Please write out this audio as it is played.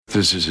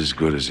This is as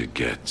good as it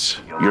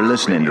gets. You're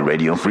listening to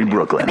Radio Free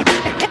Brooklyn.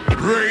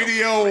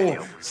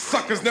 Radio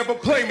suckers never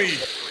play me.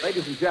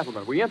 Ladies and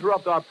gentlemen, we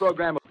interrupt our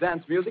program of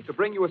dance music to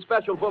bring you a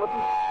special bulletin.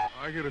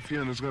 I get a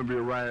feeling there's going to be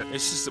a riot.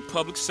 It's just a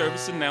public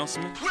service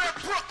announcement. Where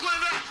Brooklyn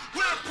at?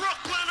 Where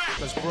Brooklyn at?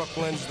 Because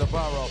Brooklyn's the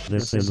borough.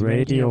 This is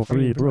Radio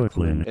Free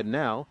Brooklyn. And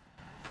now,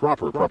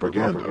 Proper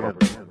propaganda.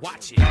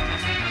 Watch it.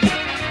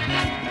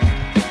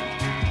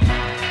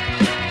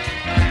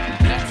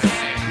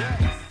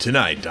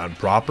 Tonight on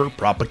Proper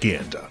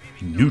Propaganda,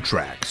 new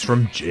tracks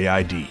from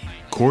JID,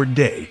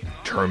 Corday,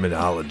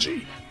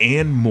 Terminology,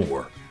 and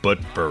more.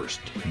 But first,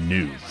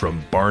 new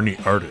from Barney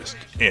Artist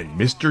and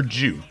Mr.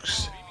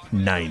 Jukes,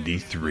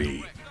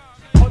 93.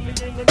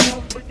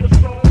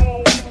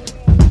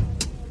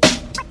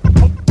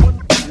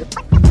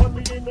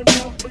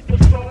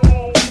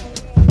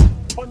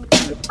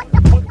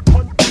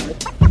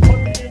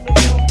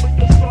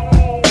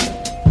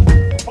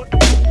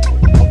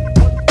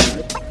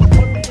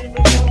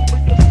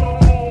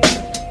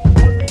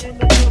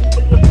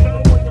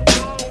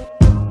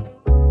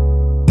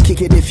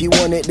 If you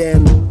want it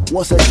then,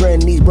 what's a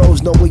trend? These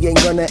bros know we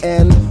ain't gonna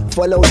end.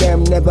 Follow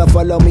them, never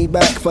follow me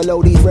back.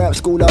 Follow these rap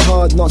school of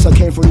hard knocks, I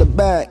came from the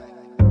back.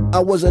 I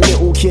was a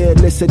little kid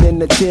listening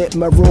to Tip,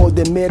 maraud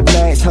the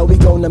midnights. How we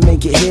gonna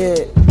make it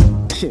hit?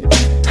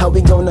 How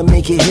we gonna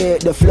make it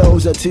hit? The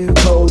flows are too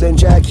cold and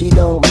Jackie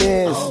don't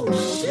miss.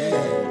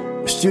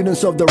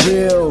 Students of the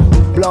real,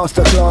 blast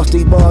the class,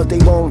 these bars they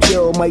won't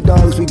kill. My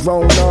dogs, we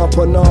grown up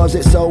on ours,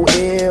 it's so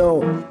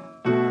ill.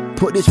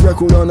 Put this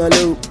record on a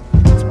loop.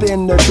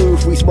 Spin the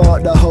truth, we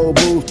spark the whole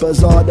booth.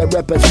 Bizarre, the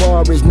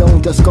repertoire is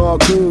known to scar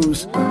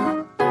crews.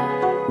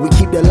 We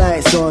keep the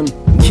lights on.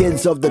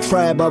 Kids of the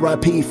tribe,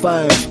 RIP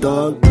 5,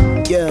 dog.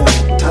 Yeah,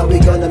 how we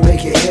gonna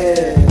make it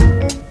here?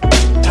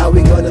 How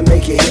we gonna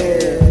make it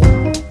here?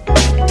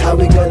 How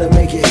we gonna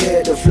make it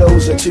here? The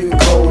flows are too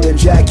cold and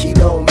Jackie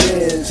don't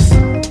miss.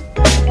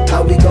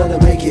 How we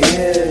gonna make it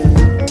here?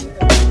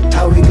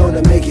 How we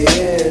gonna make it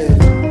here?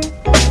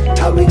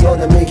 How we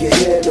gonna make it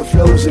here? The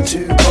flows are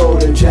too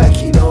cold and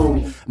Jackie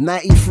don't.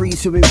 93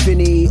 to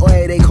infinity,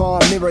 oi, they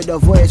can't mirror the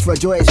voice.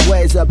 Rejoice,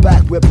 where's the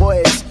back, we're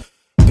boys.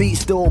 Beat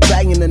still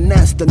banging and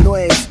that's the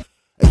noise.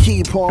 I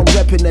keep on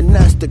repping and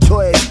that's the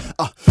choice.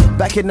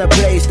 Back in the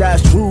place,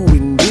 that's true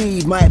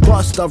indeed. Might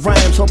bust the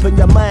rhymes, hoping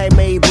your mind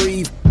may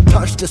breathe.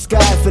 Touch the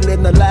sky,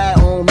 feeling the light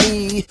on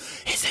me.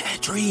 Is it a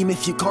dream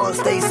if you can't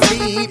stay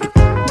asleep?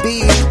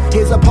 Beat,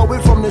 here's a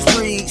poet from the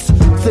streets.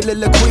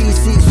 Soliloquy,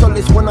 seek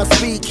solace when I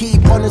speak.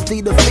 Keep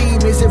honesty the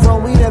theme, is it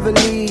wrong we never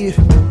leave?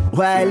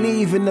 Why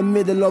leave in the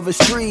middle of a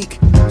streak?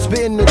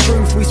 Spitting the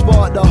truth, we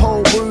spark the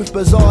whole roof.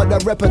 Bizarre, the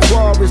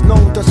repertoire is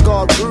known to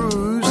scar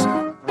crews.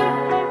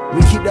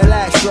 We keep the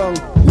light strong,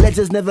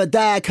 legends never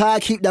die,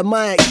 can't keep the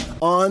mic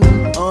on.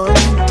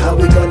 How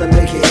we gonna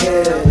make it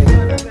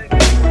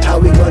here? How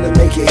we gonna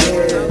make it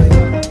here?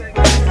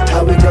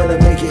 How we gonna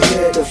make it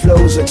here? The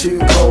flows are too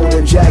cold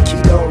and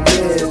Jackie don't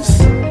miss.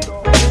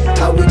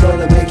 How we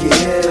gonna make it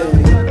here?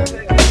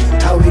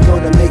 How we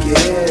gonna make it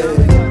here?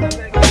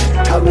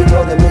 How we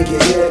gonna make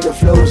it here? The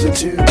flows are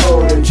too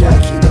cold and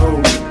Jackie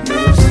don't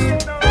miss.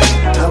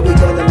 How we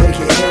gonna make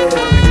it here?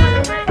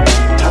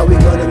 How we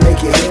gonna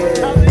make it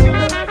here?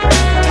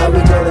 How we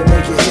gonna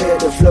make it here?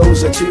 The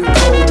flows are too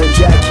cold and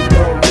Jackie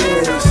don't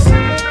miss.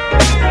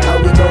 How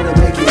we gonna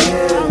make it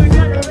here?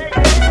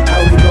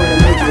 How we gonna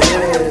make it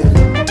here?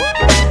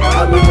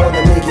 How we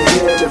gonna make it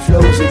here? The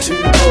flows are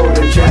too cold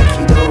and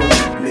Jackie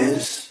don't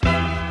miss.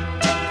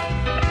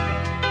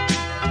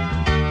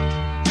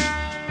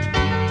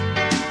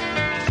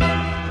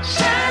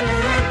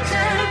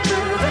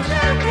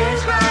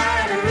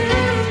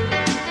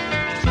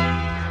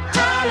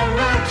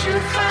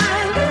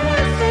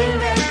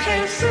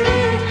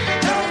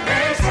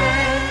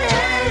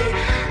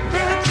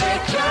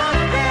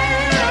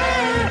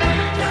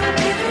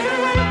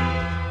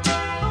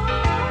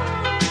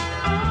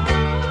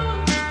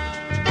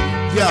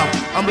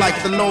 I'm like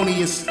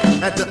Thelonious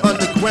at the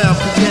underground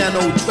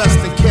piano, dressed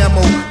in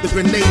camo, the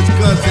grenades,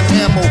 guns, and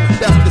ammo,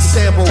 left the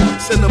sample,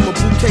 send them a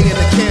bouquet and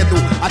a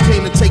candle. I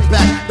came to take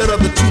back that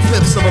other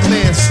 2/5 of a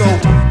man's soul.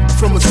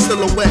 From a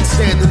silhouette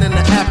standing in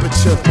the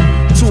aperture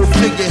to a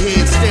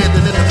figurehead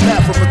standing in the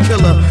path of a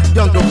killer.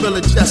 Young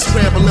gorilla just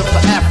scrambling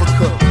for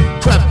Africa.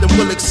 Prepped and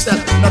will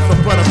accept nothing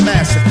but a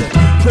massacre.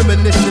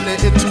 Premonition and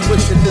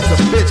intuition is a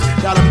bitch.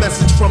 Got a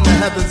message from the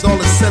heavens, all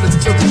it said is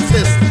to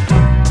resist.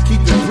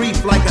 Keep it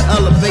brief like an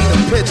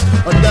elevator pitch.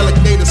 A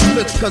delegator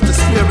switch, cause the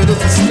spirit is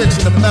a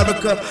stitch. In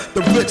America,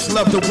 the rich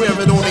love to wear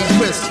it on their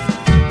wrist.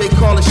 They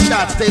call it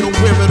shots, they don't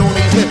wear it on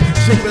their hip.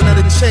 Jiggling of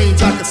the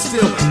chains, I can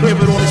still wear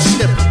it on the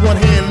ship. One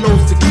hand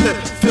loads the clip,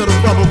 feel the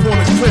rubber on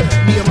the grip.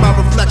 Me and my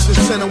reflection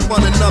sending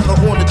one another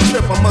on the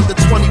trip. I'm under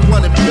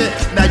 21 and bit,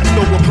 now you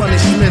know what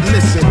punishment.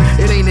 Listen,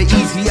 it ain't an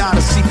easy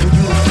odyssey for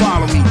you to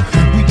follow me.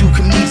 We do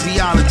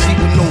kinesiology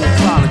with no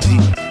apology.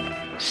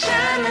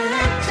 Shine a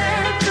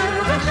lantern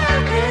through the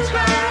darkest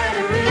right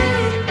of me.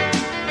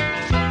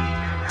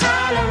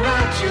 All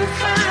around you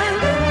find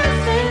the one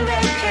thing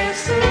they can't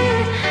see.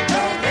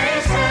 Oh, they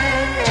say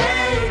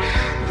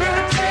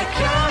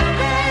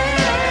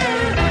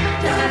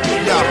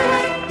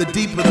The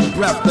deeper the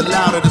breath, the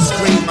louder the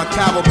scream. I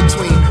cower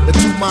between the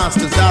two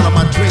monsters out of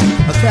my dream.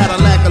 A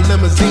Cadillac, a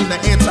limousine, the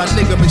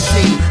anti-nigga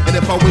machine. And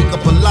if I wake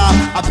up alive,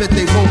 I bet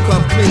they won't come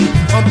clean.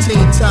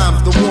 Umpteen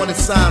times, the warning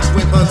signs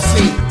went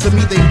unseen. To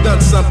me, they've done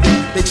something.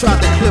 They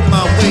tried to clip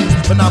my wings,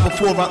 but not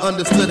before I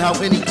understood how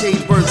any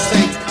cage bird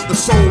sings. The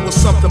soul was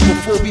something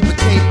before we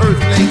became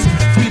earthlings.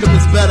 Freedom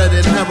is better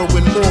than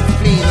heroin,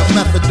 morphine, or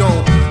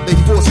methadone. They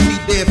force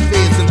feed their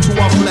fears into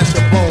our flesh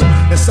and bone.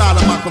 Inside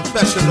of my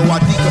confessional, I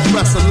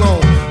decompress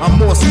alone. I'm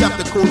more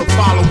skeptical of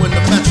following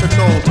the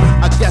metronome.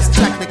 I guess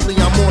technically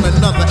I'm on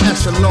another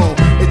echelon.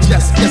 It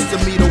just gets to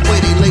me the way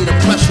they lay the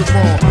pressure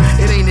on.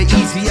 It ain't an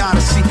easy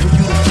odyssey for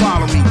you to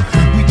follow me.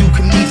 We do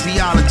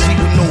kinesiology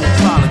with no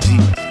apology.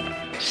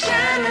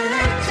 Shine a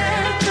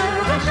lantern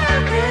through the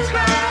darkest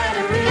light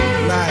of me.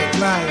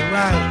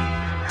 Right.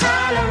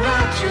 All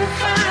around you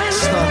find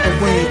Start the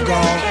wave,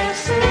 God. can't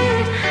see.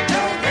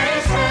 No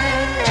place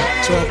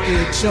Talk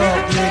your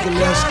talk, nigga,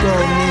 let's go,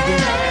 nigga.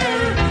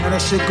 How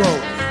that shit go?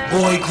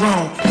 Boy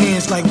grown,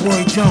 hands like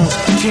Roy Jones.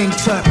 King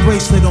Tut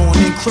bracelet on,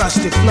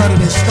 encrusted, flooded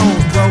in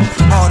stones, bro.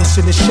 Hardest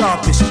and the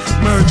sharpest,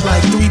 merge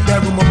like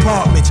 3-bedroom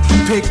apartments.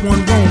 Pick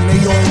one room, they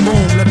all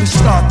boom. Let me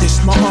start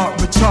this. My art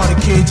retarded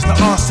kids, the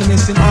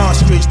arsonist and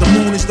ostrich. The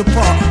moon is the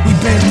park, we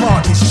been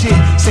partners. Shit,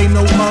 say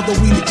no other,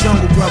 we the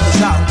Jungle Brothers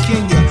out in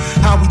Kenya.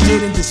 How we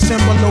did in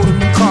December,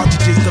 loading them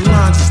cartridges. The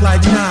lines is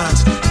like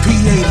nines,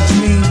 P80s,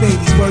 mean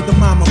babies. Word to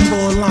mama,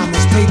 full llamas.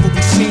 Paper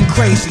we seen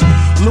crazy.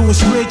 Louis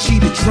Ritchie,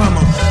 the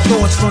drummer.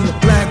 Thoughts from the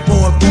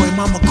blackboard, boy,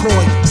 Mama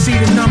Coy. See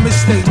the numbers,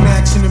 stay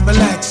maxing and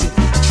relaxing.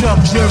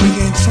 Chuck Jury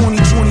in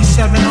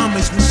 2027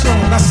 Hummers with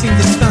song. I seen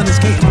the stunners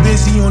getting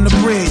busy on the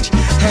bridge.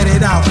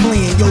 Headed out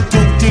fleeing, yo,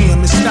 dope damn.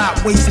 And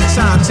stop wasting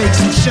time, take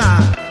some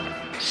shine.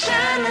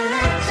 Shine a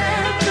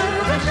lantern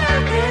through the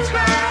darkest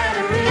light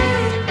of me.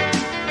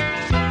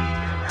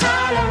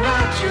 All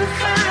around you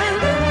find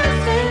the one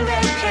thing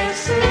they can't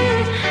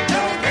see.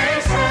 No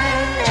place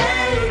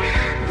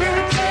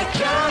they'll take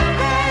your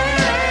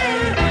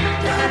pain.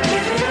 Don't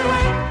give it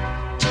away.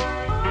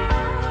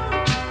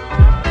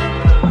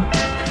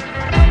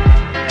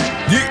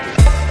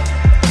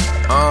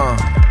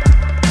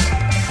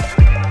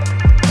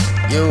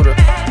 Yoda.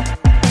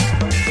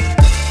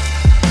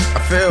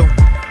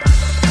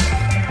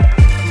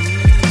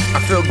 I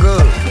feel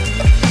good.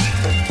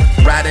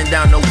 Riding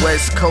down the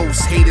West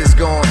Coast, haters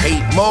gon'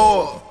 hate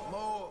more.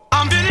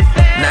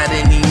 Not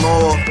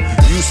anymore.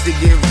 Used to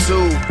give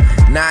 2,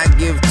 now I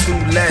give 2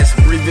 less.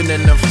 Breathing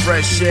in the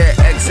fresh air,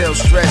 exhale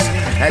stress.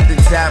 At the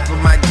top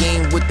of my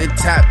game with the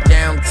top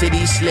down,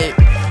 titty slip.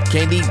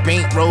 Candy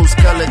paint, rose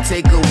color,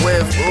 take a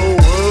whiff. Ooh,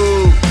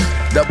 ooh.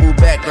 Double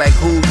back like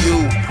who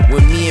you?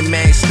 When me and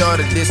Max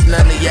started this,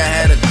 none of y'all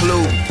had a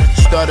clue.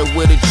 Started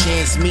with a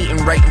chance meeting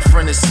right in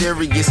front of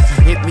Sirius.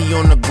 Hit me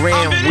on the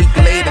gram, week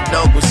later,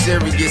 dog was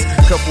serious.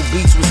 Couple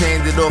beats was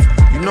handed off,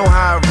 you know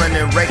how I run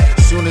it right.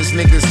 Soon as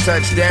niggas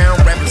touch down,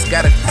 rappers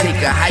gotta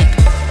take a hike.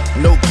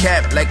 No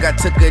cap, like I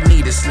took a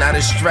knee, this not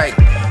a strike.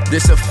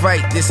 This a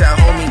fight, this how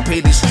homie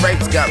paid his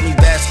stripes. Got me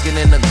basking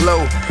in the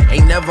glow,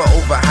 ain't never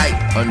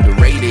overhyped,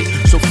 underrated.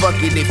 So fuck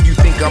it if you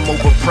think I'm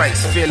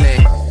overpriced,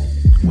 feeling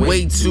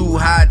way too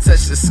high,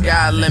 touch the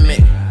sky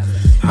limit.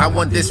 I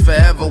want this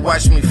forever,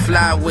 watch me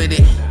fly with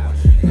it.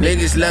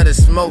 Niggas love to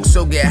smoke,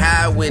 so get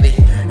high with it.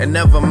 And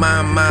never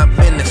mind my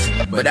business,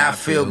 but I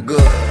feel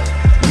good.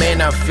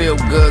 Man, I feel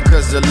good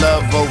cause the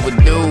love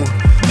overdue.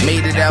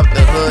 Made it out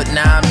the hood,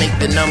 now I make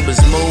the numbers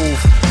move.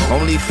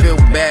 Only feel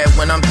bad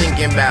when I'm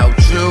thinking about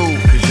you,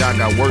 cause y'all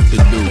got work to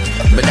do.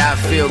 But I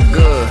feel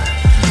good,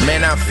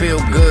 man, I feel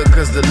good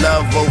cause the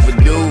love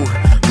overdue.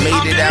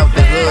 Made it out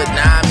the hood,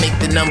 now I make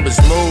the numbers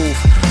move.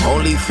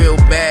 Only feel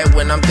bad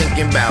when I'm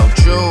thinking about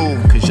you,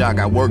 cause y'all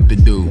got work to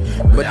do.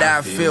 But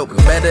I feel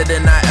better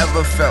than I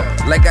ever felt,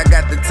 like I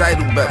got the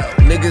title belt.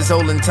 Niggas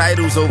holding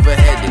titles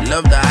overhead, they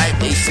love to hype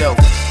theyself.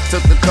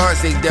 Took the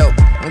cards they dealt,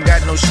 ain't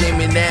got no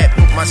shame in that.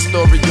 Put my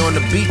story on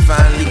the beat,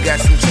 finally got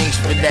some change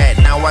for that.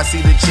 Now I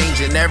see the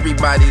change in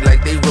everybody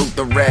like they wrote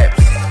the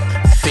raps.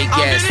 Fake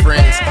ass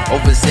friends,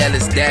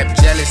 overzealous, dap,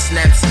 jealous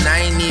snaps, and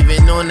I ain't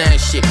even on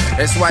that shit.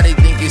 That's why they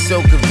think it's so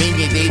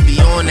convenient, they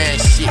be on that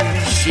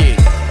shit.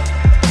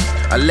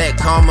 I let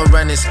karma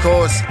run its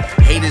course.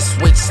 Haters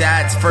switch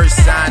sides,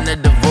 first sign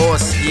of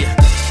divorce, yeah.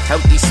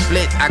 Healthy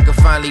split, I can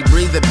finally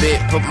breathe a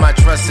bit. Put my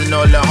trust in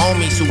all the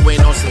homies who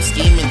ain't on some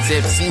scheming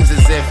tips. Seems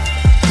as if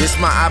this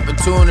my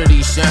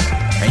opportunity, son.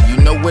 And you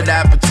know what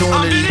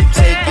opportunity,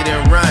 take it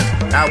and run.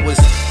 I was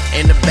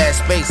in the bad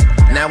space,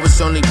 now it's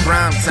only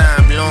prime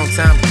time. Long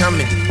time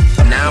coming,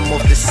 now I'm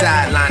off the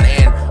sideline.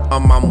 And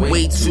I'm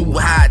way too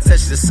high,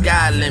 touch the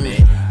sky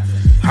limit.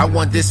 I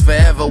want this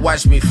forever,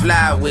 watch me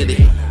fly with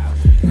it.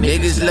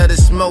 Niggas love to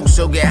smoke,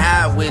 so get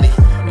high with it.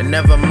 And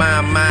never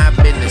mind my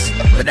business,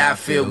 but I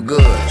feel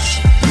good.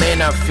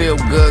 Man, I feel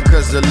good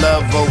cause the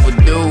love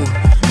overdue.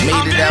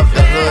 Made it out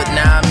the hood,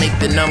 now I make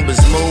the numbers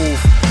move.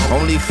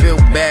 Only feel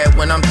bad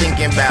when I'm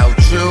thinking about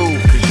you,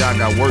 cause y'all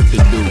got work to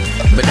do.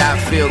 But I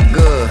feel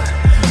good,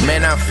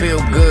 Man, I feel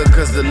good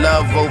cause the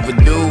love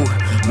overdue.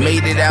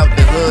 Made it out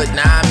the hood,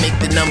 now I make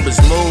the numbers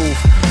move.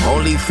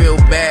 Only feel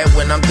bad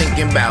when I'm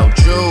thinking about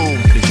you,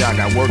 cause y'all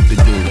got work to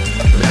do,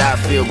 but I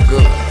feel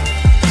good.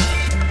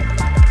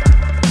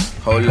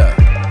 Hold up,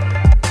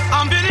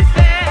 I'm really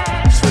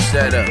sad. Switch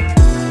that up.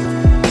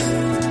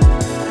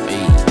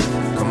 Hey,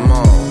 come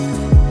on.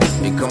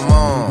 Hey, come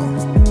on.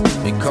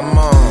 Hey, come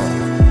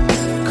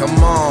on.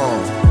 Come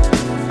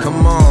on.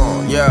 Come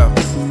on. Yo,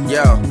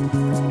 yo,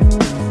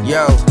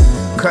 yo.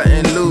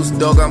 Cutting loose,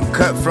 dog, I'm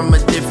cut from a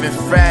different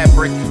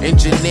fabric.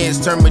 Engineers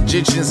turn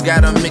magicians,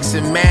 got 'em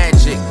mixing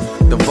magic.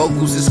 The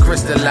vocals is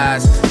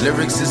crystallized,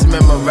 lyrics is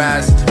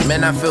memorized.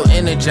 Man, I feel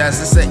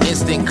energized, it's an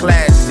instant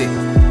classic.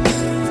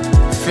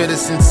 Feel the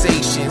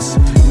sensations,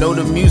 know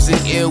the music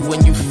ill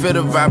when you feel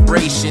the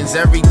vibrations.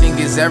 Everything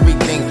is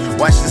everything,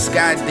 watch the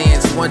sky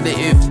dance. Wonder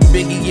if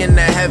Biggie in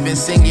the heaven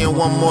singing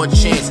one more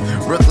chance.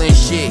 Brooklyn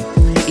shit,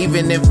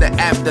 even if the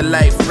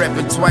afterlife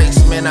reppin' twice.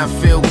 Man, I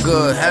feel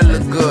good, hella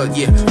good,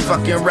 yeah,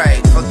 fucking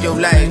right. Fuck your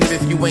life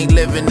if you ain't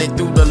living it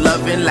through the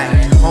loving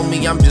light.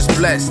 Homie, I'm just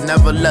blessed,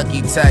 never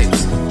lucky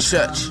types.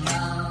 Church.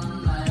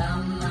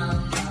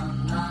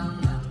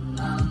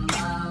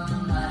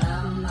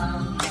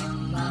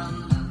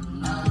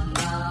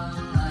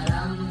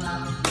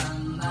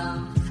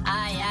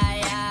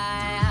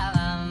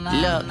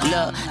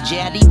 Look,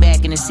 JID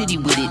back in the city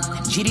with it.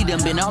 Jitty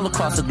done been all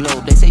across the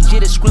globe. They say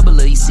Jit a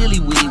scribbler, he silly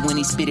with it when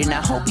he spit it. And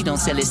I hope he don't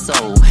sell his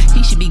soul.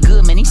 He should be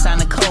good, man, he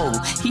signed a code.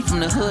 He from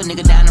the hood,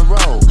 nigga, down the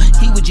road.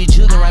 He was just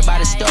jugging right by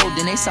the stove.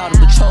 Then they saw the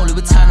patrol, it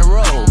was time to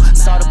roll.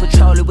 Saw the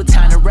patrol, it was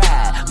time to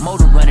ride.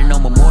 Motor running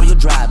on Memorial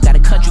Drive. Got a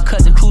country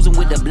cousin cruising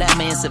with the black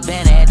man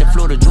Savannah at the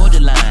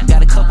Florida-Georgia line.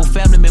 Got a couple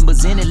family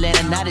members in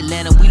Atlanta, not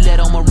Atlanta. We let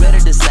on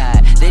Moretta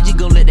decide. They just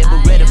gon' let that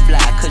Beretta fly.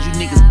 Cause you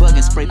niggas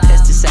bugging, spray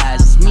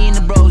pesticides. It's me and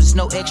the bros, it's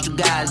no extra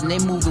guys. And they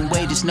moving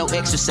weight, it's no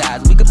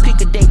exercise. We could pick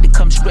a date to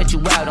come stretch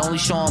you out. Only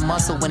showing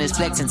muscle when it's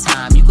flexing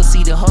time. You can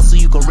see the hustle,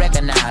 you can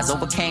recognize.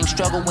 Overcame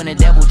struggle when the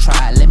devil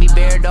tried. Let me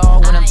bear it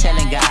all when I'm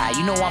telling God.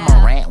 You know I'm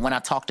a rant when I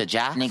talk to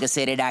Jah. Nigga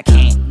said that I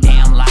can't.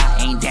 Damn lie,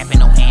 ain't dapping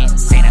no hand.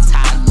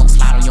 Sanitize, you gon'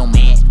 slide on your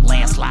man.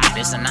 Landslide,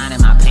 there's a 9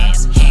 in my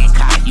pants. Hand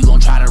cocked, you gon'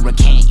 try to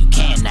recant. You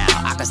can now.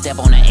 I can step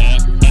on the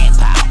ant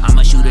pow.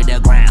 I'ma shoot at the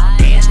ground.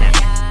 Dance now.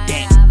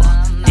 Dance.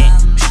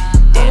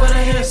 Oh, what a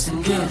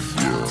handsome gift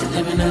to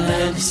live in the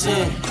land of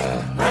sin.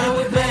 Riding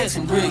with bags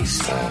and bricks,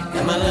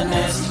 and my little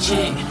nasty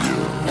chick.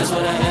 That's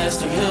what I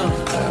asked of him.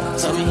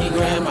 Told me he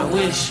grabbed my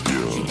wish.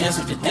 You dance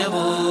with the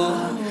devil,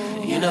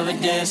 you never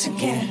dance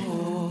again.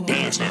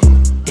 Dance now,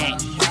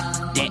 dance,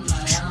 dance,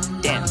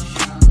 dance,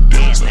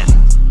 dance now,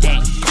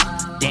 dance,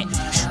 dance,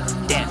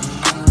 dance,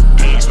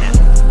 dance now,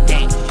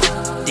 dance,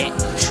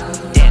 dance,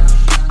 dance.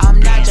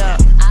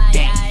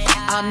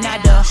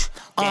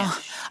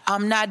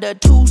 I'm not the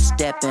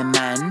two-stepping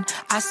man.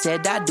 I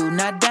said I do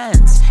not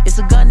dance. It's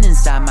a gun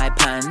inside my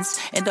pants,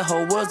 and the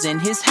whole world's in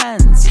his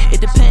hands.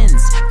 It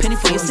depends, penny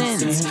for your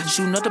sins.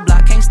 Shooting up the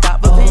block, can't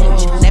stop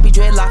revenge. Nappy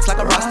dreadlocks like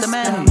a Rasta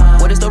man.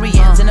 Where the story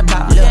ends in the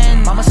plot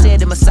begins. Mama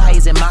said the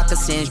Messiah's in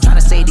moccasins, trying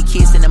to say the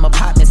kids in them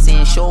apartments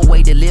in. Show a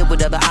way to live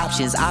with other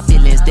options.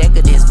 Opulence,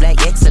 decadence,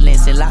 black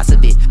excellence, and lots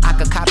of it. I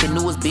could cop the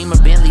newest Beamer,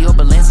 Bentley, or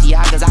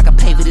Balenciagas. I could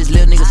pay for this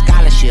little nigga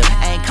scholarship.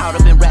 I ain't caught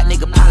up in rap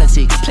nigga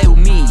politics. Play with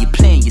me, you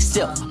playing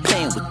yourself.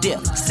 Playing with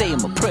death,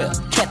 saying my prayer.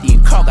 Kathy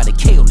and Carl got a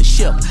K on the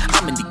shelf.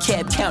 I'm in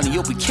DeKalb County,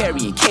 open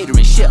carrying,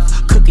 catering chef.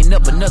 Cooking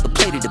up another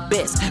plate of the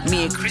best.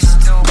 Me and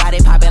Crystal, why they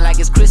popping like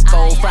it's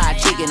Crisco? Fried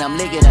chicken, I'm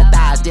licking her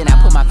thighs. Then I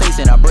put my face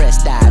in her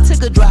breast. I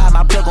took a drive,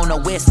 my plug on the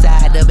west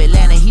side of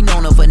Atlanta. He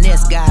known her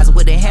finesse guys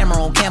with a hammer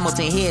on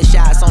Hamilton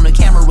headshots. On the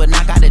camera,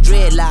 knock out the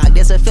dreadlock.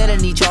 That's a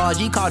felony charge.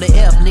 He called the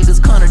F.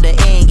 Niggas corner the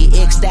A and get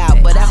X'd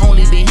out. But I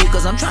only been here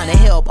cause I'm trying to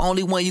help.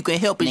 Only one you can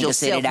help is nigga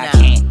yourself. Said that now.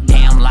 I can't.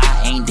 Damn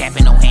lie, ain't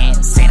dapping no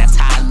hands.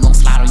 Sanitize, you gon'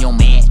 slide on your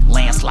man.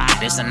 Landslide,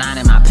 there's a 9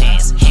 in my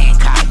pants. Hand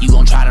cocked, you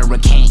gon' try to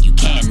recant. You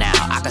can now.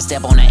 I can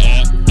step on the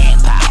ant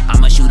pow.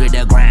 I'ma shoot at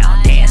the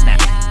ground. Dance now.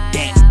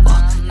 Dance,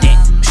 dance,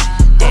 dance.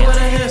 Oh, what a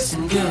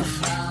handsome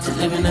gift to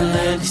live in the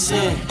land of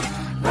sin.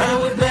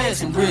 Riding with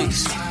bags and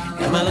bricks,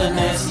 and my little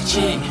nasty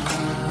chick.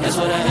 That's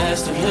what I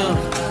asked of him.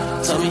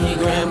 Told me he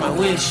grabbed my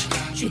wish.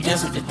 You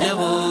dance with the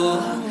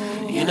devil,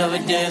 you never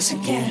dance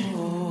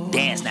again.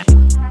 Dance now.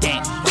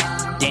 Dance,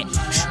 dance,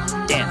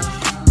 dance.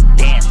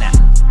 Dance now.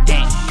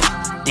 Dance,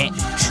 dance,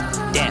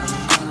 dance.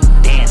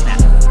 Dance now.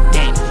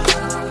 Dance,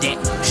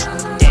 dance,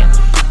 dance.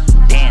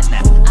 Dance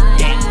now.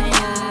 Dance,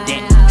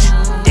 dance,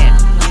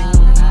 dance.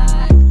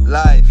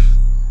 Life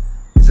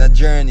is a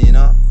journey, you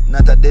know,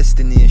 not a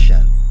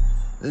destination.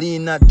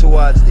 Lean not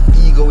towards the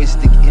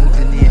egoistic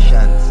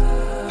inclinations.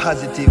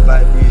 Positive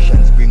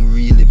vibrations bring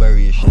real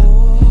liberation.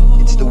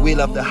 It's the will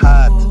of the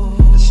heart,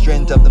 the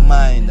strength of the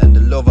mind, and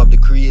the love of the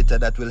Creator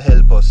that will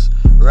help us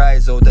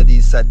rise out of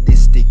these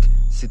sadistic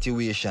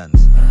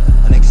situations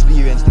and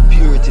experience the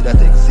purity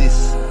that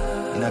exists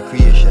in a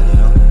creation, you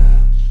know.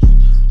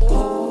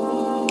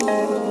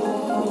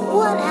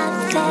 What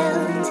I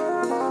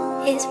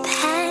felt is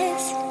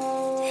past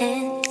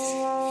tense.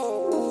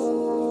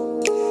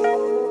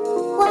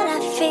 What I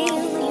feel,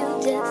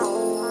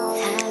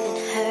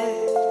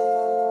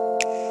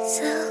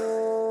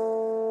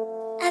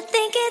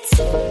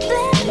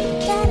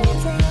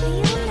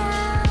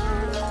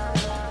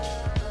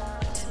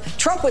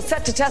 Trump was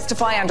set to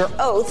testify under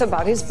oath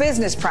about his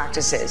business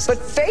practices. But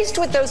faced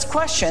with those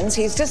questions,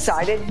 he's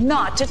decided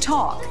not to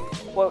talk.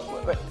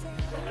 Wait.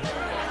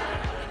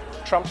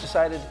 Trump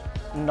decided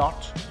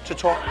not to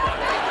talk?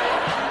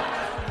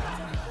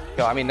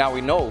 I mean, now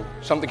we know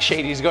something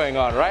shady is going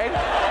on, right?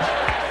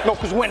 No,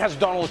 because when has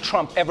Donald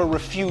Trump ever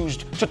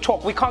refused to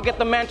talk? We can't get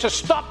the man to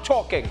stop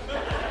talking.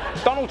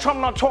 Donald Trump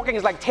not talking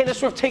is like Taylor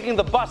Swift taking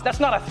the bus. That's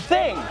not a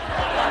thing.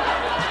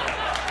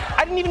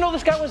 I didn't even know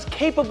this guy was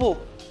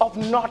capable of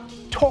not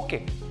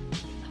talking.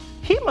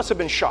 He must have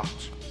been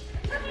shocked.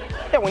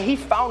 Yeah, when he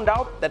found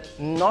out that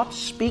not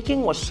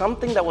speaking was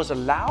something that was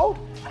allowed,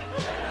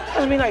 I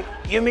was like,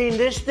 you mean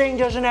this thing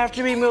doesn't have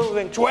to be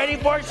moving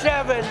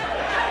 24/7?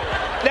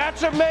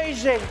 That's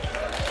amazing.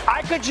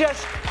 I could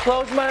just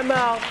close my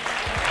mouth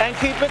and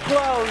keep it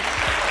closed,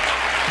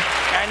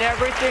 and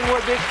everything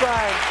would be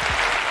fine.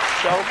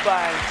 So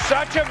fine.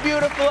 Such a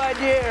beautiful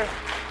idea.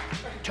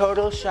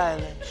 Total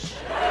silence.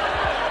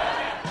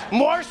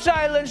 More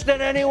silence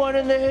than anyone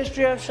in the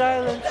history of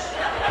silence.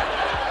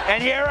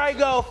 And here I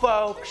go,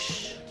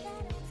 folks.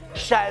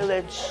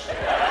 Silence.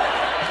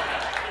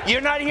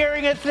 You're not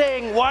hearing a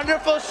thing.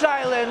 Wonderful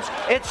silence.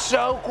 It's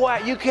so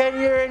quiet. You can't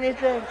hear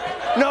anything.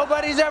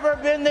 Nobody's ever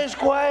been this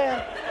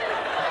quiet.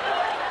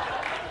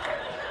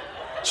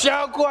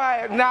 So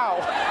quiet now.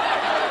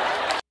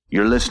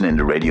 You're listening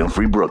to Radio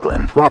Free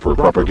Brooklyn. Proper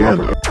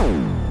propaganda.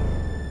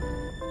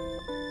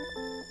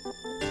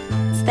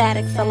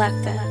 Static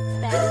Selector.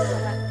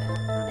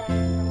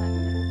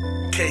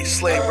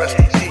 K-Slay, rest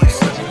in peace.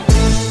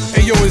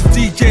 Hey yo, it's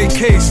DJ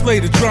K-Slay,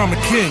 the Drama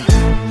King.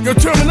 Your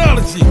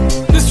terminology,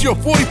 this is your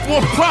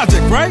 44th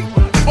project, right?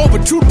 Over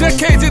 2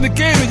 decades in the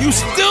game and you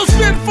still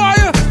spit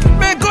fire?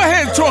 Man, go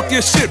ahead and talk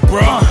your shit,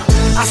 bro.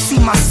 I see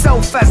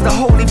myself as the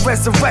holy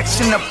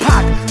resurrection of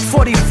Pac.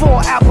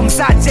 44 albums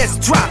I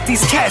just dropped,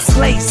 these cats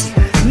lazy.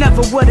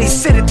 Never will they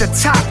sit at the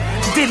top.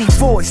 Diddy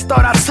voice,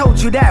 thought I told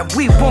you that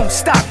we won't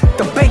stop.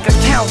 The bank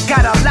account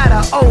got a lot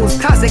of O's,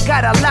 cause it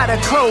got a lot of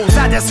clothes.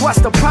 I just watch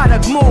the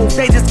product move,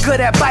 they just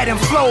good at biting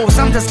flows.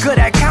 I'm just good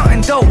at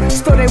counting dough,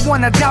 still they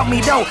wanna doubt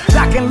me though.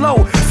 Locking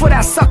low, for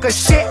that sucker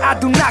shit I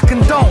do not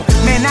condone.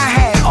 Man, I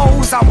had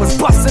O's, I was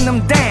busting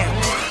them down.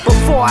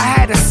 Before I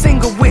had a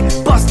single with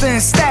Busta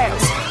and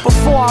Styles.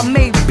 Before I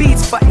made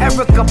beats for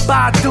Erykah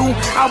Badu,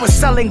 I was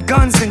selling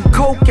guns and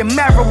coke and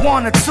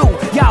marijuana too.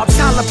 Y'all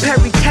Tyler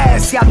Perry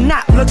Cash, y'all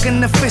not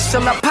looking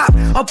official. I pop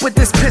up with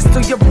this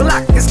pistol, your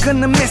block is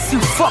gonna miss you.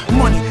 Fuck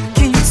money,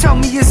 can you tell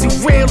me is you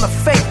real or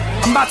fake?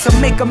 I'm about to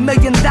make $1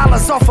 million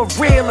off of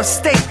real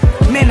estate.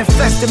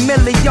 Manifesting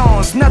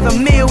millions, another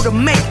meal to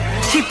make.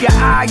 Keep your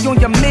eye on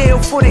your meal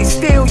before they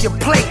steal your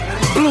plate.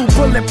 Blue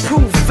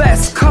bulletproof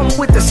vest come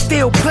with the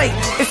steel plate.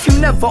 If you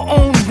never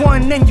owned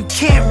one, then you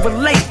can't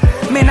relate.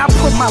 Man, I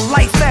put my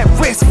life at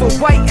risk for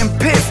white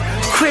and piss.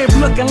 Crib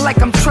looking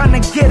like I'm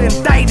trying to get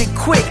indicted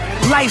quick.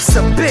 Life's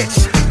a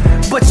bitch,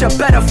 but you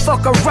better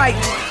fuck her right.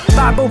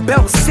 Bible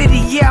Belt City,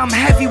 yeah, I'm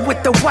heavy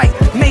with the white.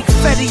 Make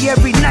Fetty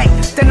every night,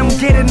 then I'm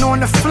getting on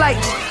the flight.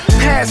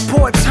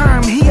 Passport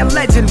term, he a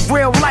legend,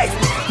 real life.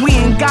 We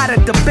ain't gotta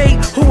debate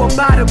who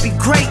about to be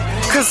great.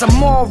 Cause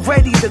I'm all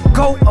ready to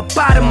go up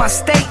out of my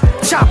state.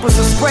 Choppers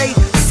are sprayed,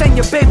 send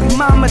your baby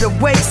mama to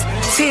waste.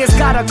 Tears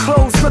got her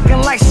clothes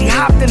looking like she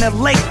hopped in a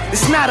lake.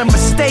 It's not a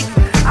mistake,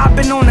 I've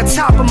been on the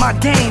top of my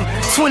game.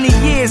 20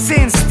 years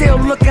in, still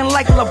looking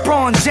like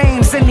LeBron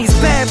James. And these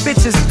bad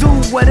bitches do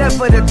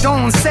whatever the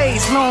dawn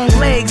says. Long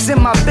legs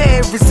in my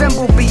bed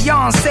resemble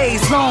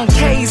Beyonce's. Long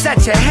K's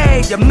at your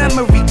head, your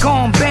memory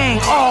gone bang.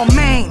 All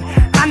main,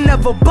 I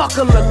never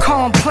buckle or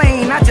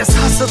complain. I just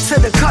hustle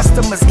to the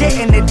customers,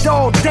 getting it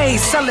all day.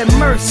 Selling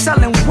merch,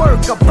 selling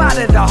work up out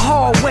of the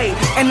hallway.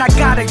 And I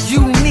got a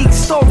unique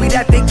story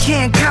that they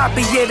can't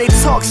copy. Yeah, they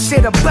talk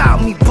shit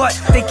about me, but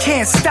they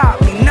can't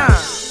stop me, nah.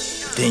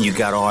 Then you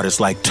got artists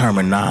like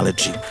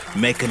Terminology,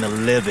 making a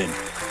living,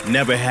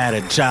 never had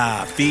a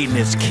job, feeding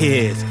his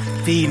kids,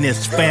 feeding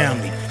his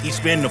family. He's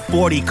been to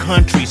 40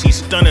 countries, he's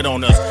stunted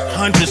on us,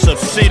 hundreds of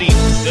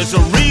cities. There's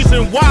a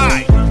reason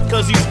why,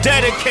 because he's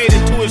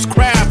dedicated to his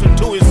craft and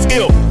to his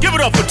skill. Give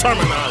it up for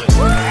Terminology.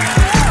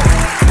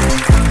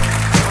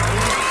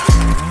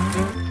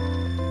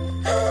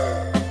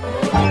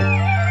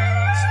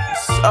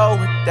 So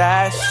with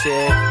that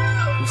shit,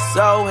 I'm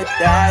so with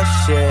that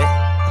shit.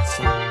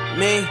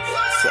 Me,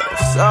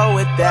 so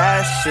with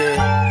that shit.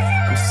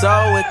 I'm so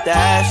with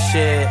that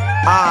shit.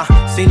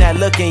 Seen that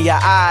look in your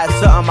eyes,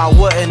 something I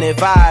wouldn't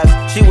advise.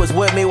 She was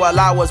with me while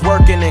I was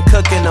working and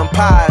cooking them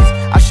pies.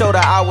 I showed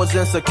her I was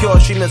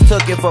insecure, she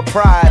mistook it for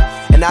pride.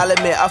 And I'll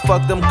admit I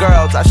fucked them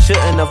girls, I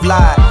shouldn't have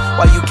lied.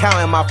 While you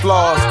counting my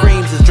flaws,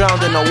 screams is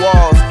drowned in the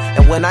walls.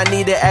 And when I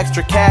needed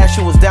extra cash,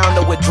 you was down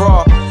to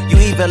withdraw. You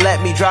even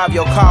let me drive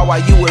your car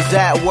while you was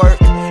at work.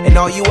 And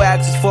all you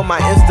ask is for my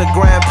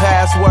Instagram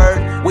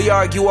password. We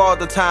argue all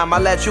the time, I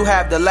let you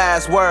have the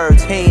last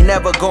words. He ain't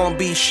never gonna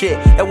be shit,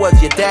 it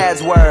was your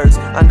dad's words.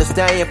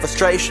 Understand your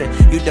frustration,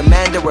 you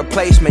demand a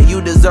replacement.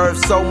 You deserve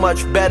so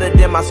much better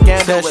than my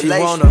scandal relation. Said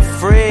she want a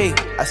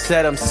freak, I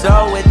said I'm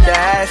so with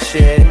that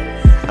shit.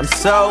 I'm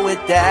so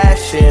with that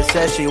shit.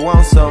 Said she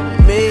wants some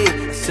of me.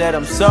 I said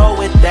I'm so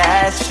with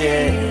that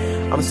shit.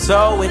 I'm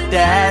so with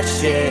that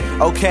shit.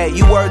 Okay,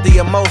 you worthy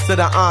of most of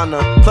the honor,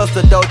 plus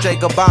the Dolce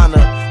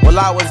Gabbana. Well,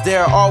 I was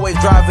there always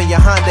driving your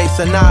Hyundai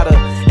Sonata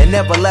and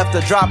never left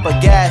a drop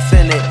of gas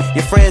in it.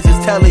 Your friends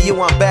is telling you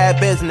I'm bad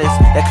business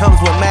that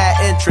comes with mad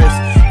interest.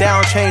 They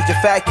don't change the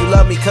fact you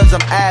love me cause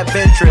I'm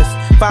adventurous.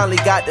 Finally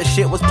got the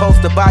shit was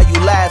supposed to buy you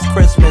last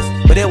Christmas,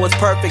 but it was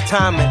perfect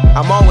timing.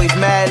 I'm always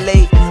mad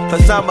late,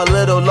 cause I'm a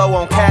little low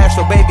on cash,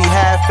 so baby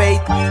have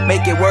faith.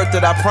 Make it worth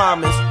it, I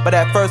promise. But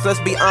at first, let's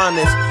be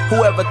honest.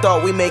 Whoever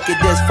thought we make it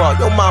this far?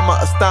 Your mama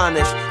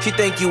astonished. She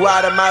think you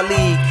out of my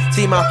league.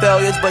 See my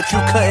failures, but you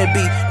couldn't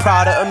be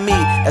prouder of me.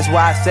 That's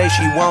why I say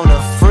she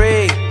wanna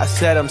free. I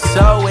said I'm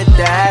so with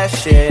that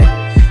shit.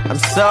 I'm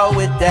so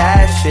with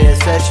that shit.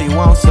 Said she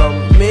wants some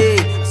of me.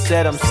 I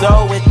said I'm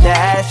so with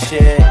that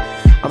shit.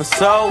 I'm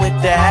so with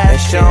that shit.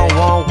 And she don't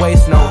wanna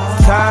waste no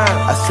time.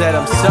 I said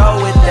I'm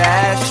so with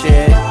that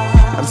shit.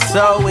 I'm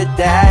so with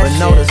that shit. But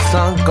know the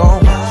sun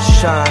gon'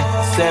 shine.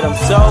 I said I'm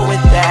so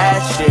with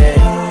that shit.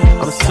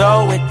 I'm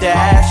so with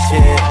that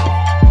shit.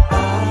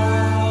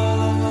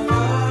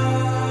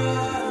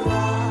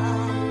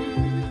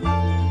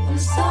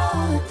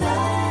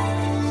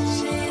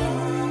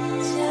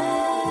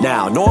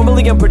 Now,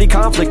 normally I'm pretty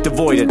conflict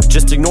avoidant.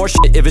 Just ignore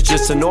shit if it's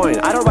just annoying.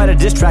 I don't write a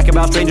diss track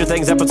about Stranger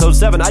Things episode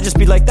 7. I just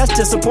be like, that's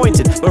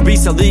disappointed. But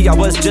recently I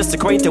was just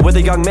acquainted with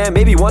a young man,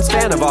 maybe once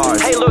fan of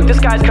ours. Hey look, this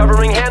guy's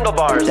covering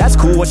handlebars. That's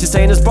cool, what you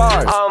saying is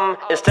bars.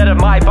 Instead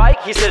of my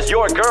bike, he says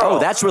your girl. Oh,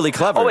 that's really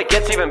clever. Oh, it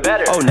gets even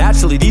better. Oh,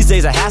 naturally, these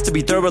days it has to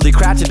be thoroughly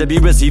crafted to be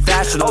risky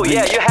fashionable. Oh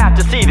yeah, you have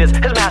to see this.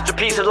 His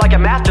masterpiece is like a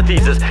master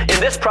thesis. In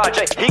this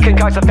project, he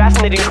concocts a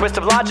fascinating twist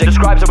of logic.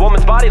 Describes a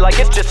woman's body like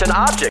it's just an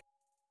object.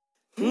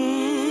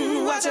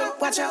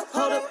 Watch out,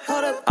 hold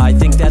up. I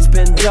think that's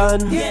been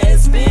done. Yeah,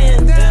 it's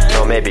been done.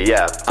 Oh, maybe,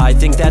 yeah. I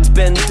think that's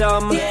been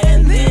dumb.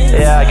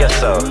 Yeah, I guess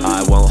so.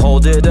 I won't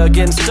hold it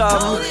against him.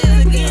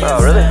 Oh,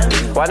 really?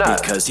 Why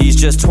not? Because he's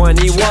just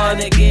 21.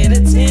 To get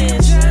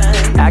attention.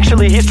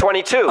 Actually, he's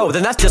 22. Oh,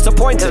 then that's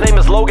disappointing. His name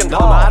is Logan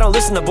Paul. No, I don't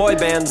listen to boy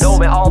bands. No,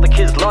 man, all the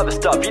kids love his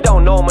stuff. You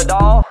don't know him at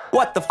all?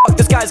 What the fuck?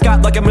 This guy's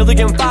got like 1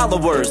 million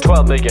followers.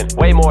 12 million.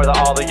 Way more than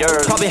all of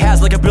yours. Probably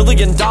has like $1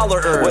 billion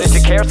earners. What did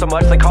you care so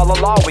much? They call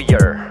him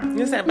lawyer.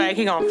 You said, babe,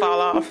 he gonna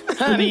fall off.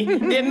 Honey,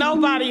 did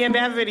nobody in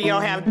that video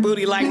have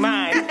booty like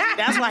mine?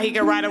 That's why he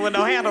can ride it with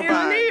no handlebars. You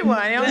don't need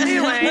one. You don't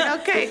need one.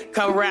 Okay.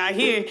 Come around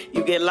here,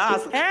 you get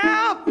lost.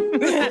 Help!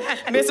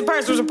 Mr.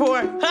 Purser's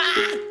report.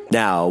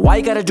 Now, why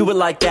you gotta do it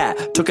like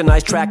that? Took a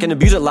nice track and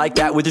abused it like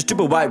that with your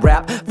stupid white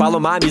rap. Follow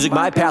my music,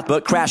 my path,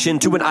 but crash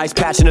into an ice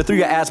patch and it threw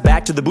your ass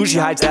back to the bougie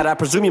heights that I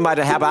presume you might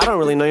have had, but I don't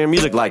really know your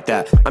music like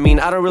that. I mean,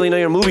 I don't really know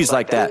your movies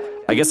like that.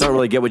 I guess I don't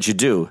really get what you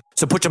do.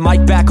 So put your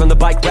mic back on the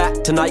bike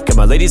rack tonight, cause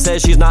my lady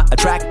says she's not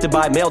attracted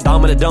by male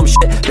dominant dumb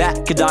shit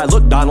that could die.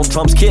 Look, Donald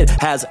Trump's kid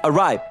has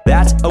arrived.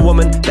 That's a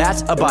woman,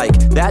 that's a bike,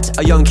 that's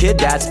a young kid,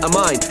 that's a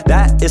mind.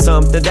 That is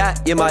something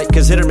that you might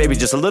consider maybe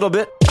just a little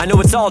bit. I know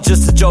it's all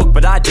just a joke,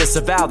 but I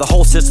disavow the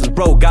whole system's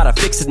broke. Gotta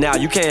fix it now.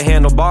 You can't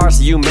handle bars,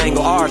 so you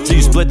mangle ours till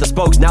you split the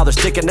spokes. Now they're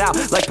sticking out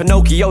like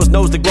Pinocchio's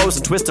nose that grows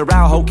and twists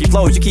around hokey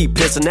flows. You keep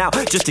pissing out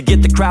just to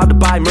get the crowd to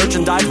buy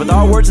merchandise with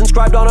our words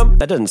inscribed on them.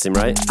 That doesn't seem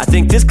right. I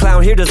think this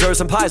clown here deserves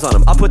some pies on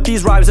him. I'll put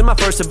these rhymes in my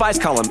first advice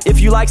column. If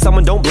you like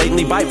someone, don't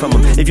blatantly bite from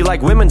them. If you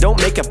like women, don't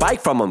make a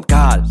bike from them.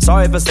 God,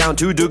 sorry if I sound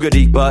too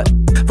do-goody, but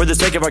for the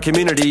sake of our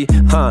community,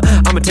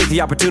 I'ma take the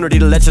opportunity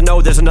to let you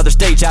know there's another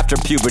stage after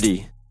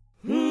puberty.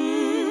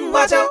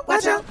 Watch out,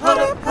 hold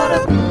up.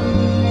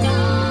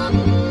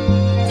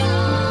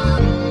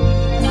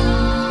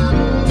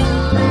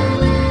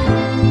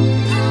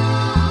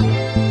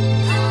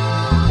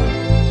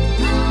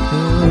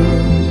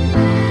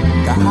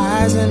 The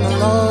highs and the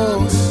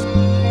lows.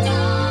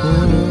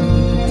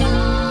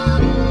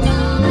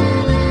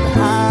 The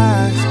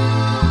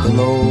highs, the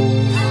lows.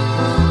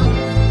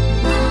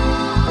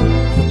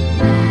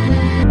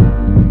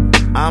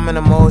 I'm an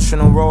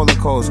emotional roller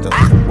coaster.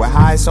 Where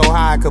high so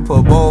high I could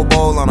put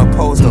bowl on a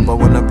poster. But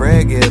when the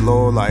bread get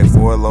low, like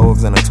 4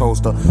 loaves in a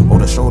toaster. Oh,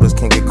 the shoulders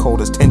can get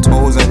cold as 10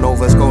 toes in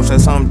Nova Scotia.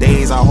 Some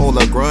days I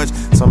hold a grudge,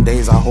 some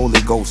days I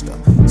wholly ghost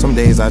her. Some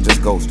days I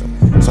just ghost her.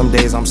 Some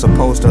days I'm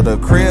supposed to. The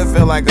crib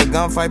feel like a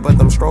gunfight, but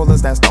them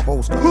strollers, that's the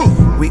holster.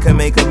 We can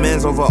make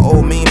amends over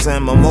old memes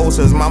and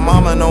mimosas. My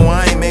mama know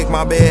I ain't make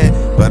my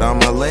bed, but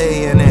I'ma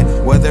lay in it.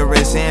 Whether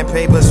it's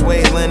sandpaper,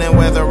 suede linen,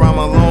 whether I'm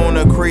alone,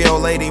 a Creole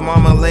lady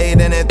mama laid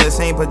in it. The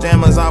same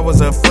pajamas I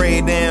was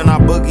afraid in. I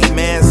boogie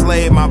man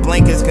slave. My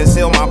blankets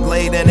conceal my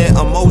blade in it.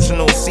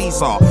 Emotional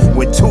seesaw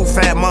with 2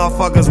 fat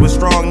motherfuckers with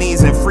strong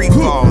knees and free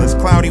fall. It's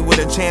cloudy with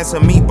a chance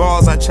of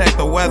meatballs. I check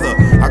the weather.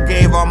 I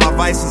gave all my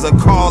vices a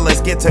call.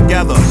 Let's get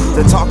together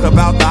to talk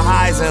about the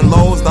highs and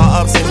lows, the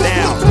ups and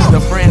downs.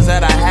 The friends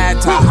that I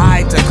had to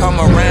hide to come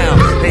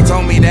around. They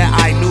told me that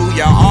I knew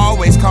you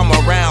always come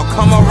around.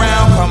 Come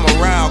around, come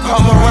around,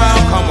 come around,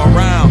 come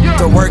around.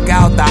 To work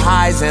out the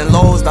highs and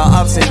lows, the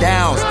ups and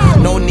downs.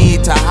 No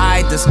need to hide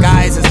hide, the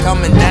skies is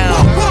coming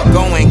down.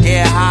 Go and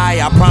get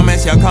high, I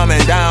promise you're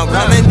coming down.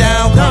 Coming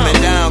down,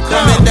 coming down,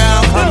 coming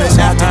down, coming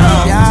down.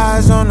 Keep your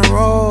eyes on the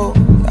road.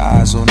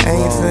 And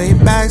you feel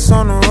your back's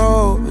on the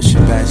road. But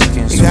your back's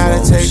against you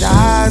gotta take the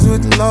highs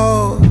with the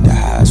lows.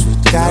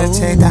 Gotta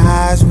take the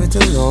highs with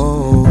the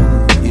lows.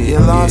 You're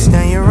lost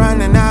and you're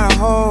running out of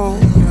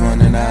hope.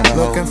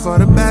 Looking for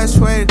the best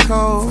way to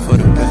cope.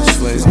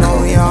 Cause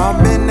know we all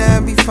been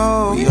there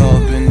before.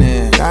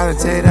 Gotta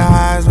take the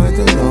highs with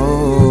the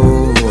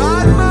lows.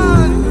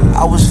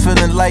 I was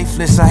feeling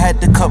lifeless, I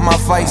had to cut my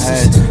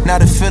vices. Now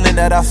the feeling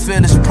that I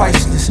feel is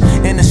priceless.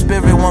 And the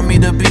spirit want me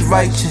to be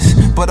righteous,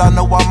 but I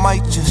know I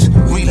might just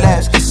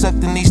relapse, get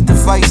sucked in these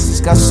devices.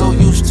 Got so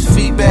used to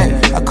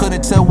feedback, I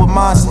couldn't tell what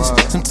mine is.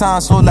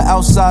 Sometimes all the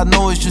outside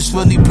noise just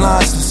really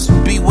blinds us.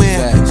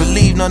 Beware,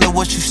 believe none of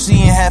what you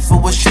see and half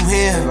of what you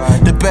hear.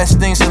 The best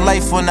things in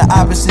life on the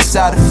opposite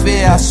side of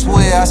fear. I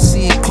swear I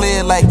see it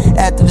clear like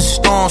after the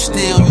storm.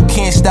 Still, you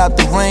can't stop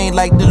the rain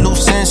like the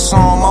loose end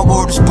song. My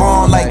word is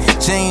born like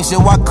James. Yo,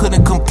 I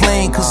couldn't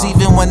complain, cause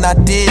even when I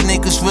did,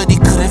 niggas really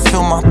couldn't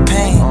feel my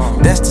pain.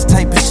 That's the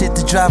type of shit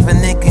that drive a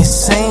nigga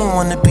insane.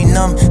 Wanna be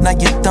numb, now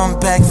your thumb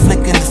back,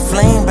 flicking the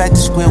flame. Back to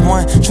square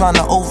one, trying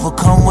to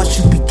overcome what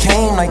you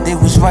became. Like they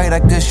was right, I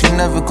guess you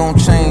never gon'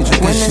 change.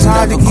 When it's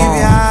hard to keep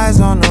your eyes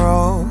on the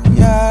road,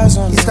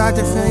 you start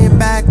to feel your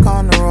back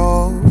on the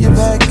road. You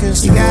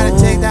gotta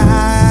take the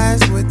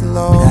highs with the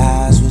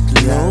lows.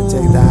 You gotta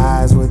take the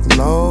highs with the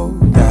lows.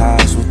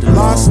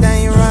 Lost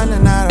and you're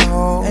running out of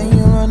hope.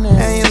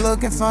 And you're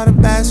looking for the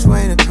best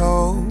way to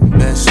cope.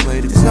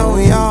 Just know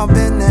we all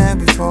been there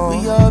before.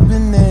 You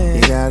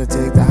gotta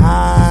take the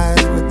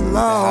highs with the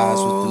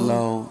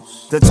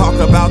lows. To talk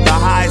about the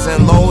highs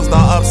and lows, the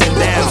ups and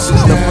downs.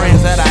 The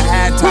friends that I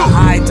had to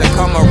hide to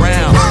come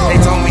around. They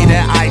told me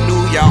that I knew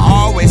you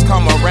always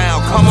come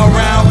around. Come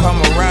around,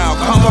 come around,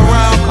 come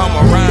around, come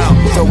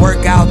around. To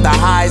work out the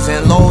highs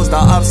and lows, the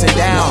ups and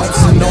downs.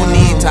 No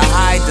need to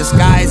hide, the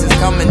skies is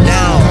coming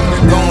down.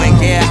 Go and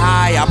get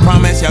high, I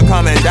promise you're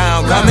coming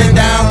down. Coming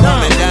down,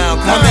 coming down,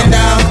 coming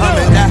down,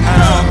 coming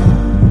down.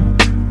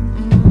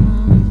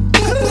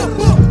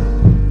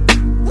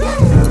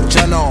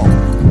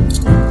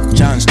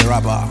 Chance the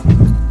rapper,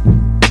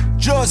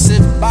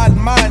 Joseph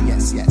Badman.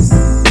 Yes.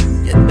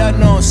 You don't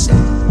know, sir.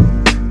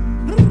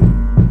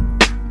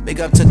 Big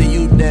up to the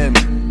youth them,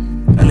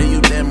 and the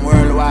youth them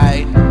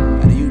worldwide,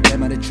 and the youth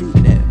them and the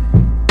truth them.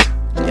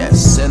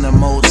 Yes, and the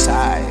Most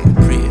High,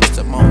 praise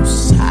the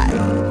Most High.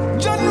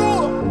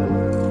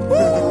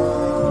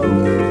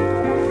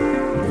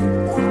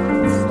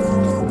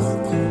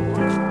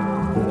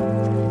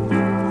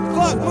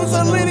 Fuck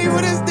Mussolini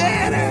with his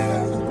dad ass.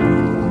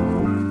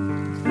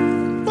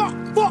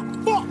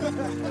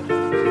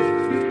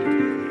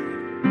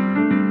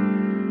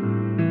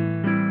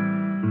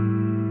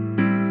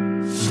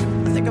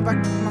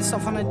 Back to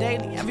myself on a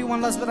daily. Everyone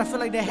loves, but I feel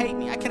like they hate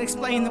me. I can't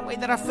explain the way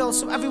that I feel,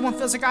 so everyone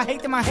feels like I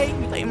hate them. I hate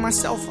me. Blaming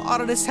myself for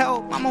all of this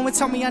hell. My mom would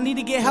tell me I need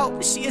to get help,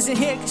 but she isn't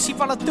here cause she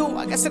followed through.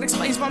 I guess it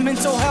explains my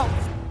mental health.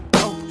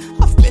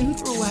 I've been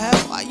through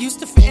hell. I used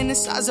to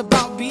fantasize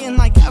about being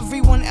like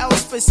everyone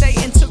else, but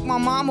Satan took my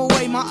mom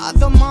away. My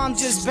other mom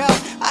just bailed.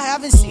 I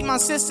haven't seen my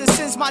sister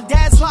since my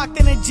dad's locked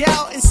in a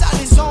jail inside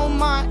his own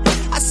mind.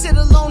 I sit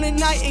alone at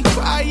night and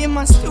cry in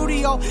my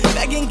studio,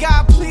 begging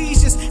God,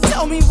 please just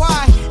tell me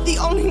why. The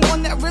only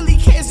one that really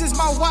cares is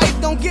my wife.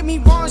 Don't get me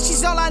wrong,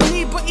 she's all I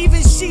need, but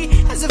even she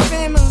has a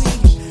family.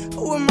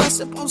 Who am I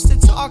supposed to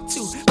talk to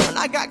when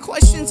I got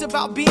questions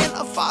about being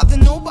a father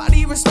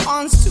nobody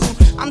responds to?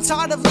 I'm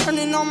tired of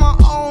learning on my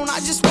own. I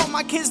just want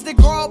my kids to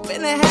grow up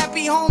in a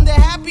happy home. They're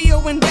happier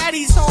when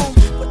daddy's home,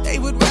 but they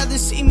would rather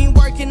see me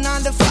working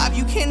 9 to 5.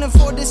 You can't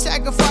afford to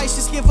sacrifice,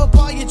 just give up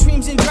all your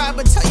dreams and drive.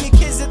 But tell your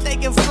kids that they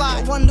can fly.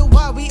 I wonder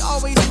why we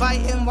always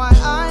fight and why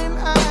I'm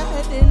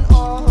at an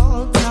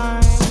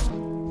all-time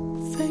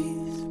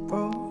faith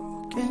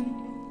broken,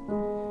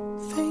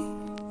 faith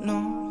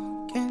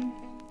knocking.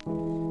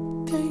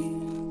 They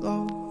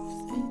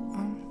loathe it.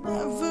 I'm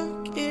never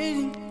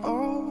getting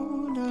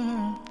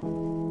older.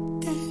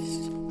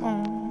 This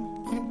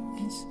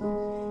moment is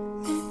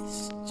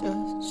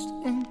misjudged,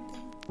 and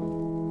I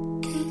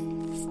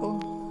can't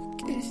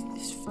forget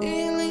this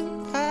feeling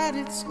that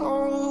it's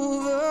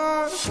over.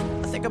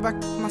 I think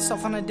about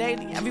myself on a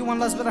daily. Everyone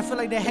loves, but I feel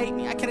like they hate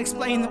me. I can't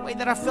explain the way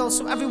that I feel,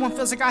 so everyone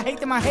feels like I hate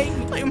them. I hate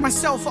me. Blaming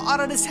myself for all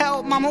of this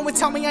hell. Mama would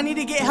tell me I need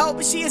to get help,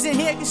 but she isn't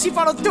here cause she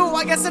followed through.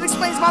 I guess it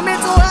explains my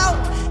mental health.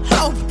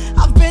 Help,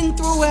 I've been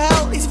through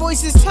hell. These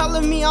voices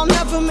telling me I'll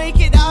never make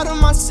it out of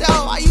my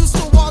cell. I used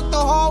to walk the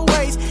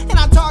hallways and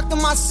I talk to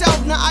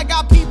myself. Now I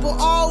got people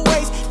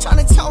always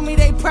trying to tell me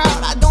they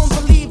proud. I don't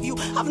believe you,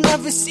 I've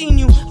never seen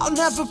you. I'll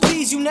never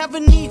please you, never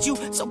need you,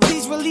 so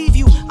please relieve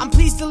you. I'm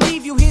pleased to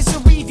leave you, here's a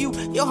review.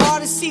 You're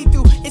hard to see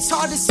through, it's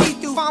hard to see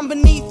through. I'm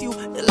beneath you,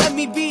 then let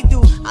me be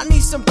through. I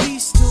need some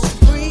peace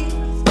to breathe,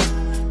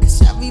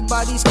 cause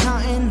everybody's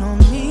counting on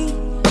me.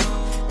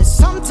 And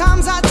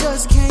sometimes I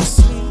just can't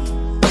sleep.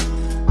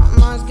 My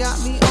mind's got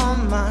me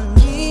on my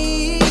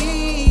knees.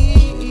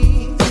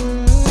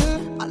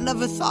 I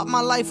never thought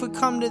my life would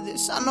come to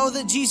this. I know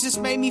that Jesus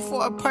made me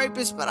for a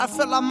purpose, but I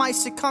feel I might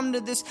succumb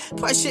to this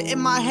pressure in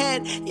my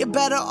head. You're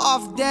better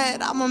off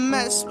dead. I'm a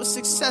mess with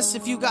success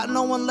if you got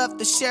no one left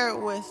to share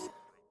it with.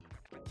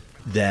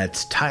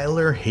 That's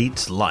Tyler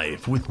Hates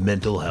Life with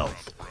Mental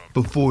Health.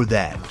 Before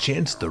that,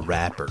 Chance the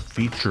Rapper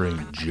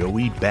featuring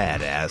Joey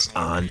Badass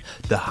on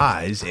The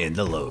Highs and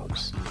the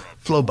Lows.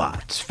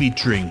 Flowbots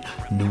featuring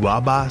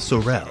Nuaba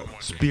Sorel,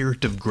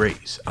 Spirit of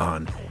Grace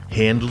on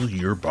Handle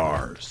Your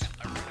Bars.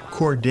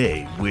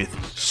 Corday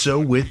with So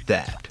With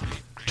That.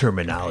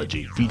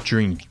 Terminology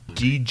featuring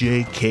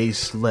DJ K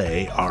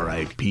Slay,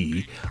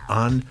 R.I.P.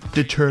 on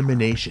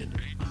Determination.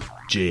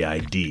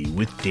 JID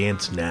with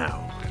Dance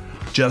Now.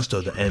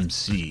 Justo the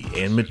MC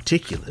and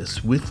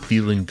Meticulous with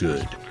Feeling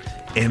Good.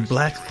 And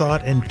Black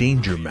Thought and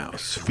Danger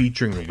Mouse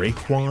featuring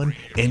Raekwon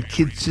and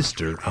Kid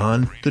Sister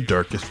on The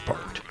Darkest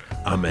Part.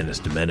 I'm Menace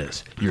to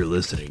Menace. You're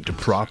listening to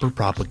Proper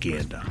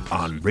Propaganda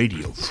on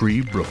Radio Free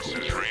Brooklyn.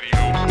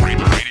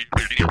 Radio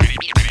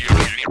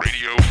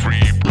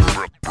Free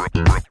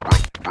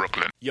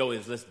Brooklyn. Yo,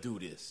 let's do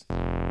this.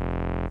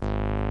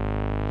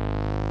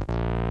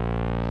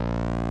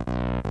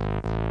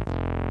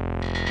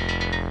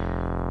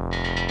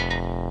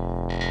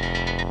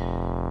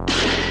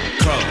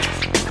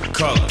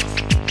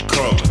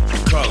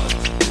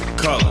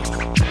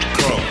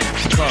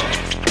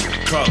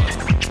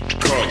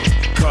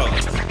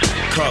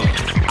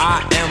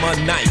 I am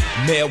a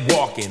nightmare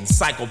walking,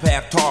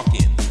 psychopath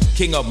talking,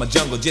 king of my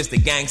jungle, just a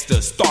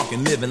gangster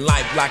stalking, living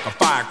life like a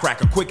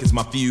firecracker, quick as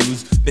my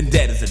fuse. Been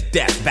dead as a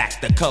death, back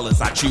the colors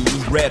I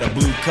choose, red or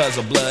blue, cause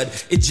of blood,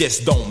 it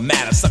just don't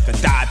matter. Sucker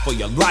died for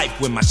your life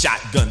when my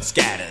shotgun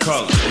scatters.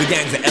 The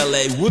gangs of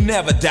LA will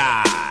never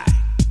die.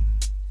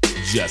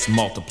 Just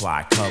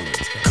multiply colors.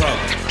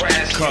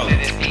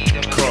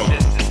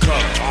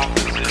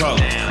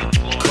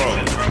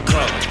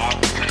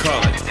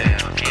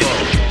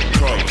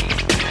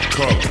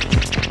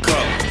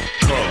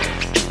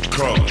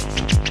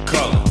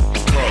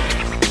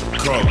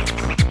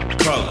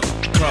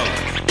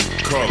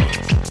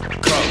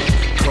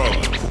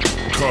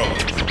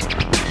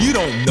 You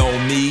don't know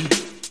me,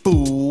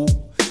 fool.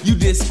 You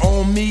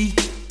disown me,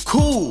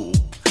 cool.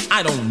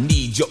 I don't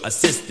need your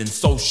assistance,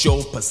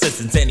 social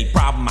persistence. Any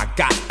problem I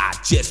got, I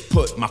just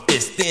put my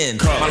fist in.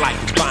 My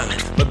life is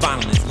violent, but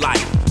violent is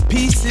life.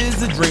 Peace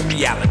is a dream,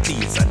 reality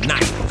is a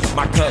night.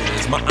 My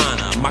colors, my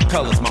honor, my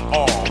colors, my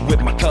all.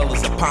 With my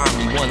colors upon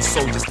me, one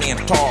soldier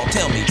stands tall.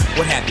 Tell me,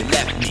 what have you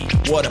left me?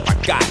 What have I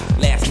got?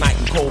 Last night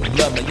in cold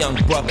blood, my young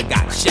brother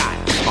got shot.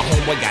 My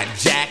homeboy got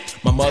jacked,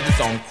 my mother's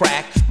on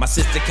crack. My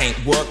sister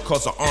can't work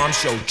cause her arms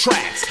show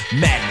tracks.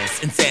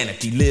 Madness,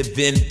 insanity, live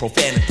in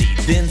profanity.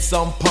 Then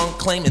some punk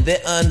claiming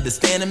they're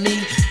understanding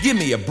me. Give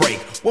me a break,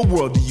 what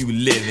world do you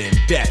live in?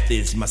 Death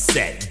is my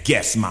set,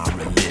 guess my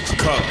religion.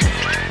 Color.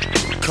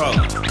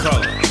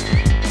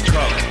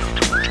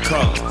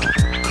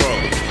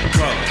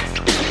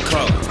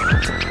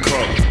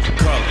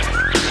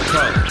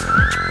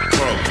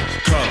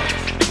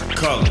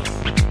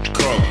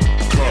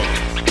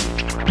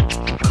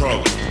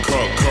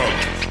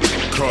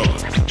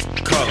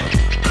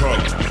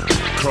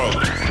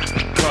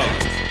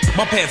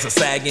 My pants are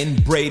sagging,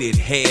 braided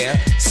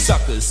hair.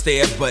 Suckers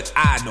stare, but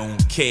I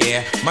don't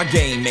care. My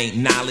game ain't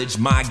knowledge,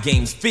 my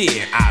game's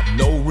fear. I've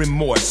no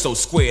remorse, so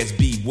squares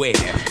beware.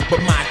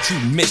 But my true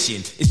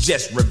mission is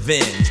just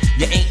revenge.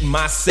 You ain't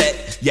my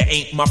set, you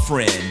ain't my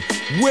friend.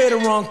 Wear the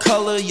wrong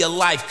color, your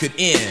life could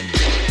end.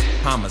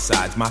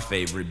 Homicide's my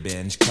favorite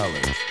binge. Colors.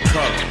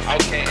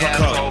 Okay,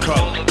 asshole,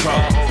 pull the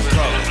car over to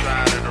the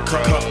side of the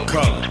road.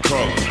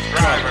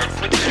 Driver,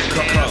 put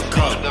your hands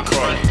on the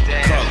front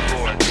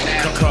dashboard.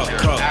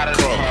 Passenger, out of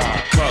the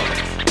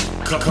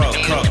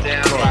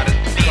car.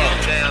 Kneel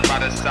down by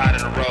the side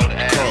of the road,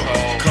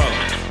 asshole.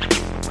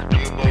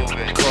 You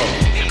moving.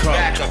 He's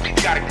back up,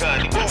 he's got a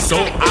gun. So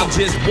I'll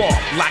just walk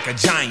like a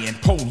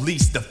giant,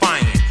 police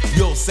defiant.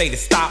 You'll say to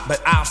stop,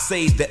 but I'll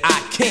say that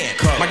I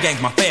can't. My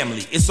gang's my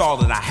family, it's all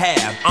that I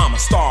have. I'm a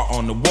star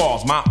on the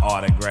walls, my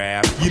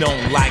autograph. You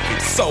don't like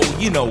it, so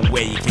you know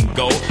where you can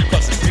go.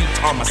 Cause the streets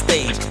are my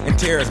stage, and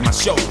terror is my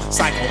show.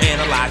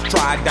 Psychoanalyze,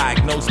 try,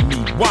 diagnose me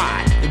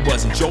why. It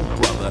wasn't your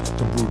brother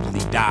to brutally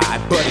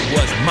die, but it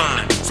was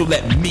mine, so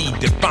let me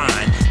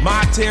define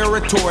my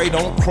territory.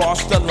 Don't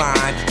cross the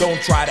line, don't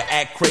try to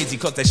act crazy,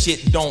 cause that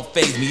shit don't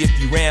faze me. If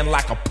you ran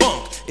like a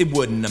punk, it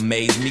wouldn't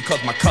amaze me, cause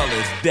my color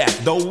is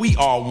death. Though we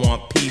all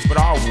want peace, but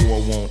our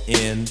war won't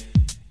end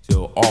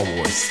till all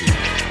wars cease.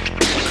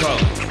 Color.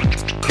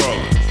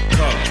 Color.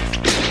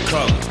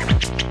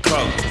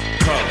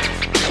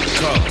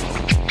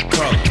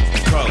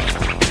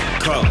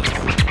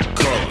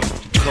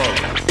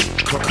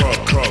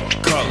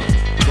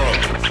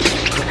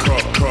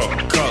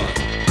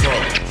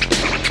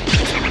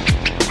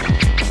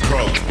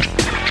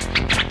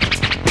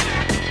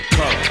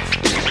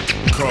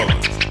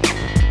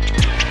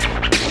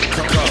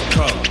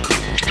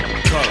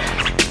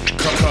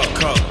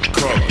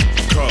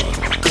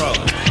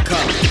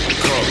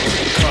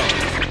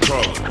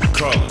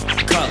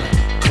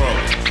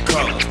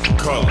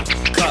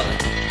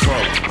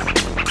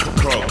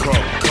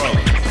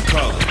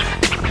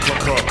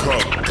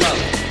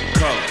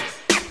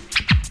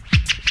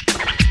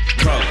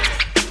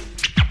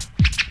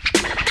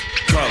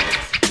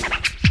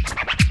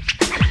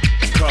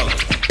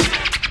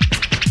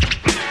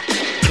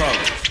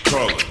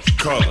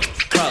 It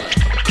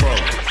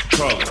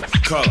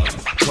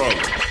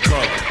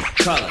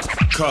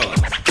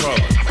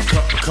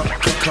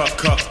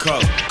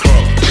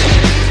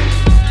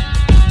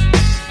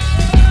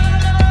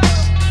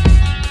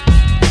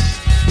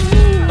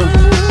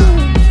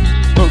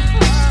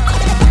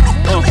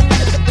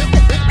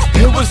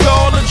was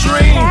all a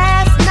dream.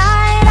 Last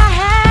night I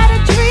had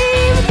a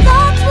dream.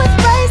 Thoughts was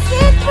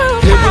racing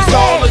through It my was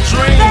all a head.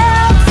 dream.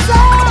 Felt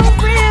so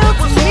real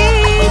to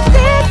me.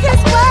 This is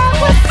what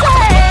was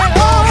said.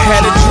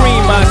 Had a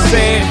dream, I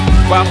said,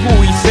 about who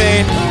he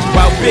said,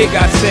 about big,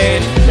 I said,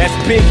 that's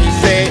big, he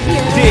said,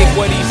 dig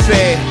what he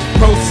said,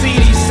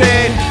 proceed, he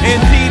said,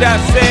 indeed, I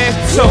said,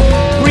 so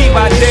breathe,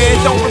 I did,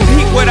 don't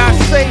repeat what I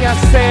say, I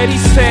said, he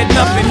said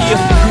nothing, he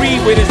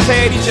agreed with his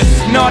head, he just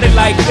nodded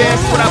like this,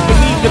 what I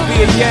believed to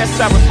be a yes,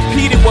 I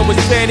repeated what was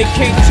said, it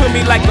came to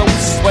me like a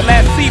whisper,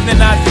 last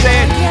evening I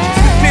said,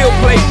 still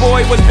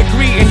playboy was the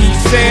greeting, he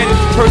said,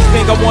 first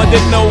thing I wanted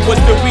to know was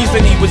the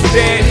reason he was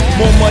dead,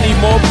 more money,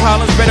 more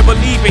problems, better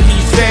believe it, he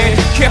said,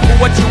 careful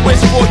what you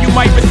wish for, you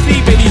might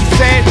receive it, he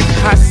said,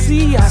 I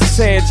see, I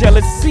said,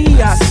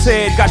 jealousy, I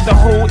said, got the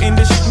whole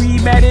industry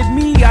mad at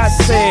me, I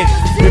said,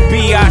 the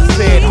B, I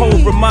said,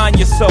 hold, remind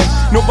yourself,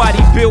 nobody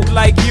built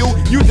like you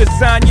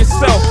design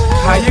yourself,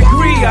 I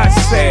agree, I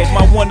said,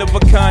 my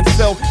one-of-a-kind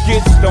self,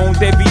 get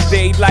stoned every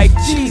day like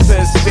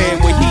Jesus said,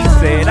 what he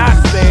said, I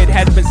said,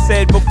 has been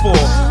said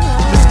before,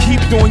 just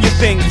keep doing your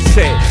thing, he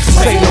said,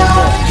 say no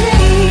more.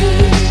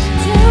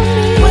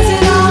 Was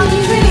it all a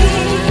dream?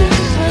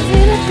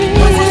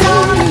 Was it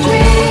all a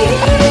dream?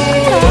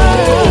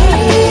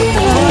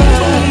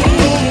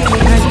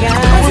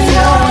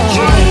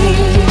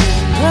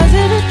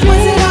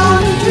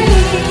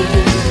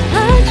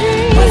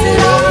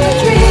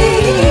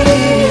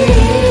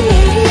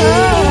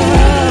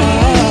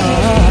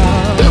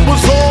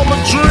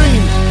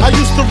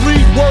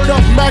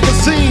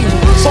 Magazine,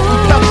 Salt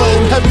and Pepper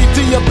and Heavy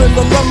D up in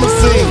the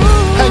limousine,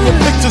 hanging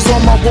pictures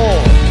on my wall.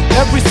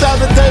 Every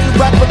Saturday,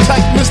 rapper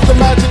type Mr.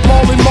 Magic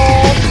Molly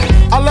Mall.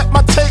 I let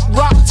my tape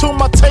rock till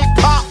my tape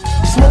pop,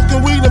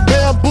 smoking weed and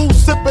bamboo,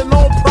 sipping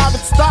on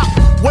private stock.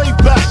 Way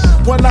back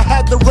when I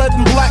had the red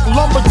and black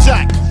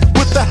lumberjack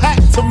with the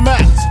hat to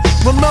match.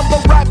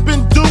 Remember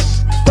rapping Duke?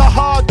 The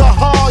hard,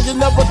 you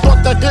never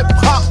thought that hip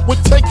hop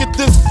would take it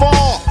this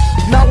far.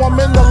 Now I'm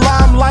in the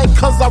limelight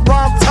cause I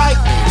rhyme tight.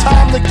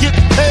 Time to get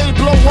paid,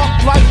 blow up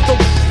like the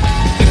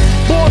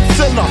born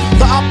sinner,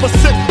 the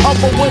opposite of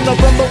a winner.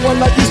 Remember when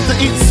I used to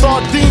eat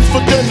sardines for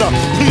dinner?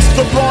 Peace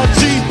to Ron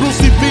G,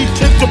 Brucey B,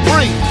 Kid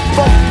Capri,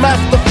 Funk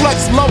Master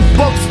Flex, Love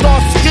Bug,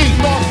 Star Ski.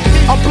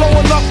 I'm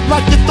blowing up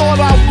like you thought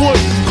I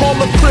would. Call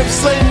a crib,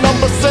 same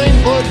number, same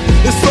hood.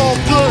 It's all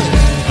good.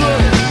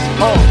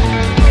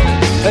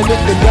 And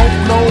if you don't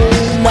know,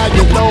 now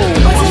you know.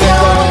 Was it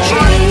all a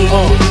dream?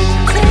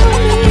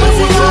 Was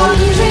it all a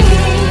dream?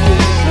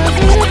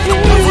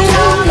 Was it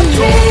all a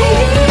dream?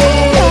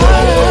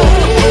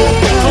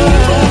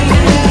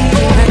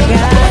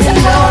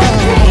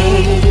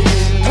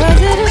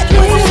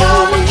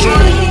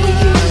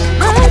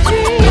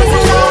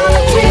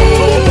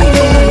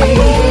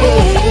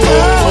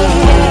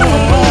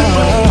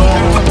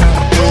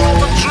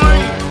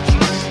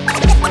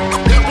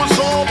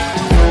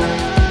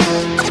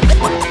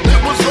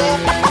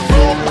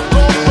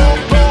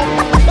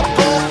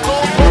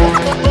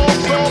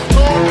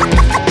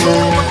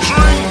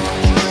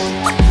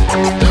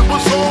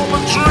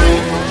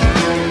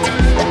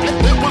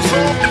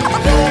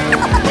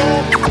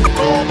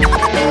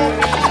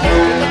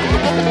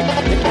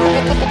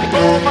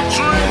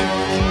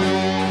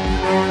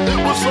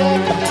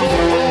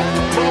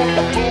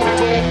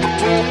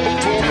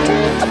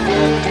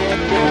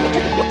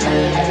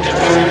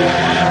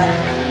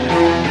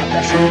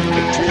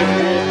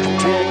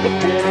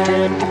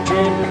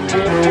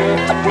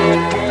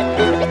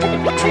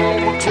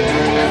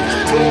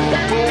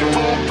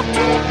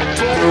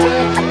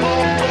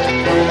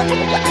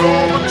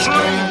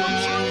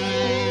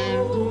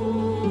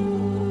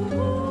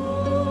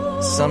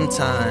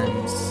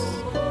 Sometimes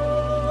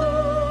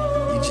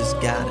you just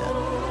gotta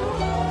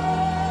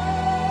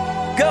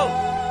go.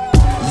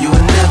 You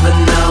will never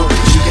know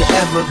what you could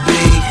ever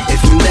be if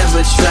you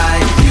never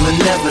try, you will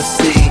never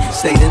see.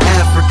 Stayed in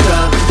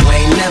Africa, we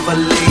ain't never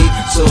leave.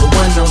 So it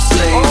wasn't no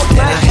slaves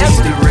in our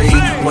history.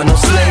 Wasn't no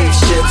slave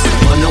ships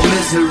or no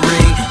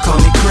misery. Call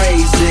me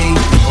crazy,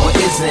 or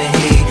isn't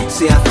he?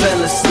 See, I fell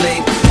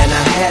asleep and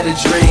I had a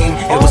dream.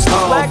 It was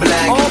all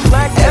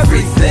black,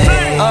 everything.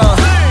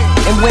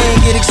 And we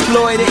ain't get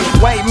exploited.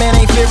 White man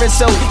ain't fear it,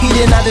 so he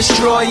did not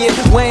destroy it.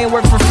 We ain't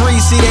work for free,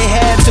 see they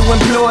had to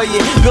employ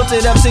it. Built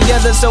it up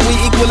together, so we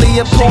equally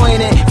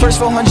appointed. First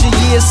 400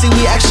 years, see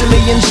we actually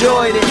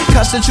enjoyed it.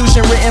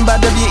 Constitution written by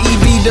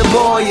W.E.B. Du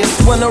Bois.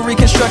 When no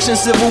Reconstruction,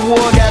 Civil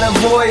War got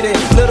avoided.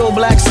 Little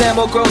black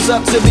Sambo grows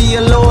up to be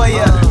a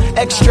lawyer.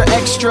 Extra,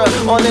 extra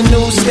on the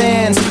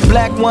newsstands.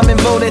 Black woman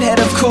voted head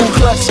of Ku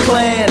Klux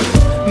Klan.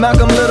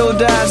 Malcolm Little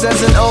dies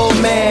as an old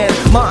man.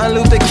 Martin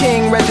Luther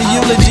King read the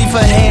eulogy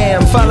for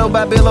Ham, followed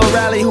by Bill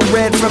O'Reilly who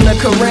read from the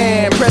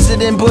Koran.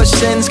 President Bush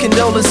sends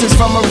condolences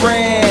from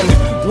Iran,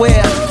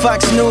 where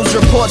Fox News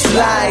reports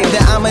live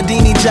that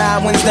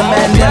Ahmadinejad wins the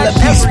Mandela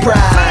Peace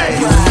Prize.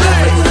 You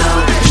never know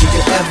what you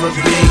could ever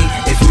be.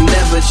 If you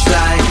never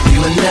try, you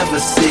will never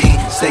see.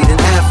 Stayed in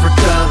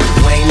Africa,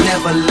 we ain't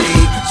never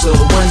leave. So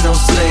it wasn't no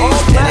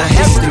slaves in our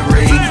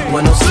history.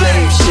 Wasn't no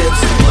slave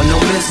ships, or no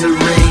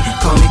misery.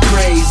 Call me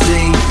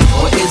crazy,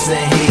 or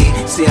isn't he?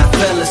 See, I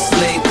fell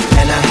asleep,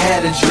 and I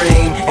had a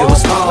dream. It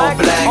was all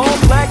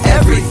black,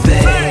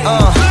 everything.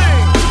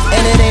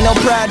 And it ain't no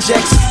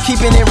projects.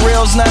 Keeping it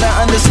real's not an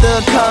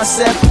understood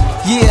concept.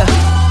 Yeah,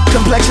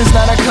 complexion's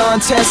not a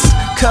contest,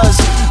 cause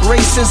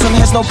racism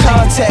has no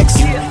context.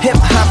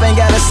 Hip-hop ain't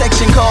got a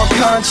section called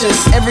conscious.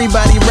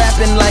 Everybody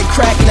rapping like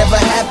crack never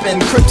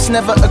happened. Crips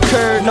never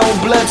occurred, no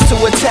bloods to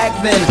attack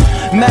then.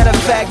 Matter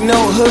of fact, no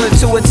hood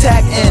to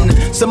attack in.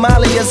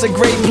 Somalia's a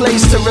great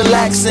place to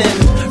relax in.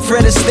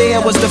 Fred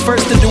Astaire was the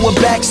first to do a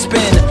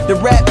backspin. The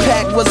Rat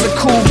Pack was a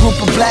cool group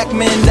of black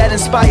men that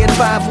inspired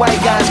 5 white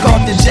guys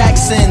called the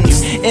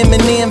Jacksons.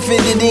 Eminem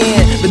fitted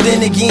in, but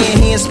then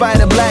again he inspired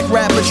a black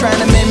rapper trying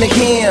to mimic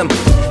him.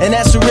 And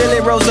that's who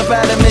really rose up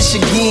out of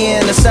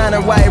Michigan, a signed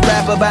a white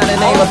rapper by the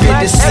name of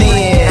 50 Cent.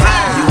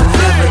 You will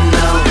never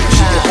know what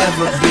you could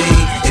ever be.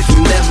 If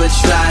you never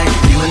try,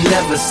 you will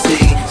never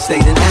see.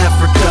 Stayed in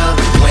Africa,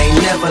 we ain't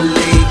never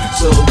leave.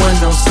 So it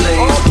wasn't no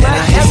slaves in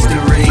our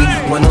history.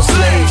 Wasn't no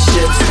slave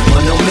ships,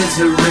 or no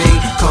misery.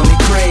 Call me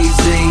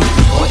crazy,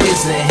 or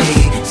isn't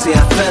he? See,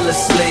 I fell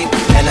asleep,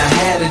 and I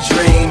had a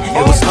dream.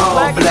 It was all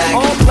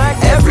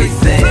black,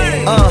 everything.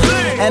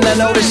 And I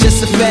know it's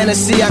just a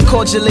fantasy. I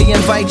cordially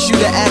invite you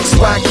to ask,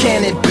 why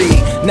can't it be?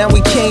 Now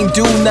we can't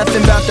do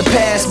nothing about the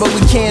past, but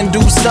we can do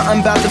something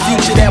about the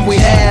future that we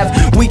have.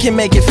 We can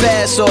make it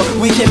fast, or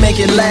we can make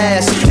it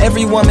last.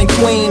 Every woman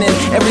queen and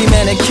every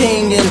man a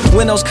king. And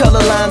when those color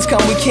lines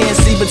come, we can't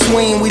see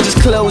between. We just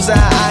close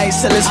our eyes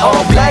till it's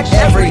all black,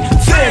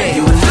 everything.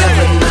 You will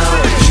never know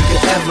what you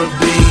could ever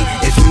be.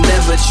 If you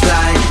never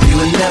try, you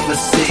will never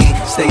see.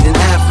 Stayed in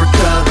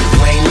Africa,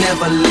 we ain't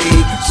never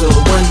leave. So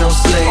it wasn't no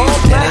slaves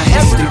in our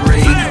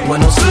history.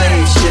 Wasn't no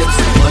slave ships,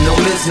 or no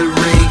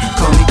misery.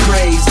 Call me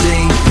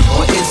crazy,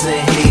 or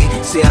isn't he?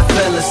 See, I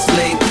fell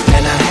asleep,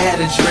 and I had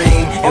a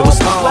dream. It was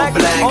all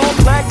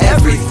black,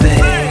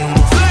 everything.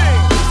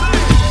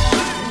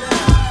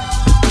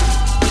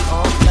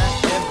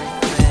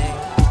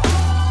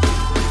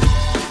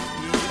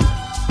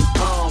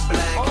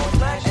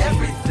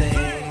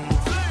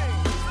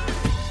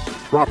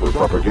 Proper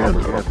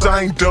propaganda.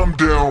 I ain't dumbed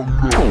down,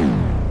 no.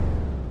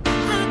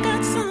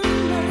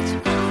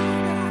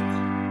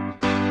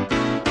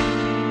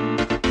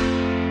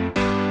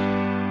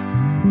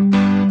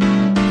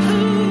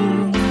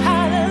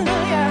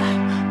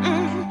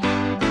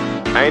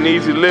 Ain't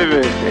easy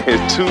living,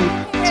 it's too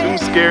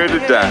scared to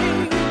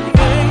die.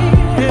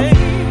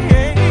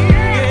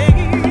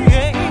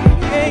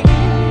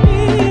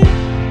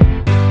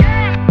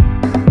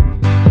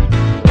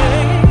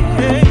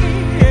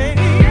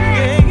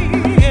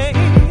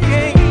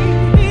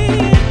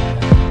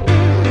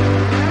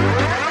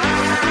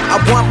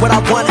 What I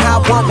want,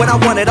 how I want, when I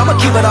want it. I'ma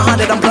keep it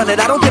 100, I'm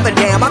blunted. I don't give a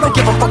damn. I don't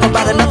give a fuck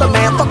about another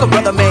man. Fuck a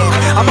brother man.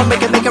 I'ma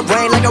make it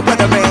rain like a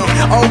weatherman.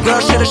 Old girl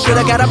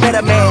shoulda got a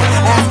better man.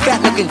 Ass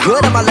fat looking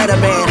good, I'm a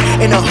letter man.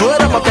 In the hood,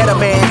 I'm a better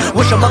man.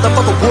 Wish a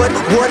motherfucker would.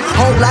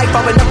 Whole life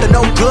I've been up to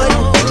no good.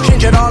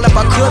 Change it all if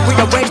I could.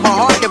 Rearrange my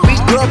heart to be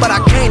good, but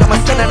I can't. I'm a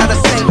sinner, not a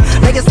saint.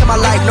 Niggas in my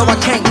life, no I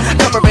can't.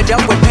 Cover it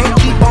up with pain,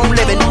 keep on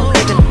living.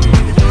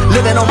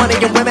 Living on money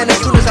and women as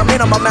soon as I'm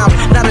in on my mouth.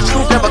 Now the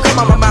truth never come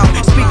out my mouth.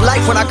 Speak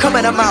life when I come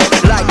in the mouth.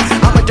 Like,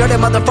 I'm a dirty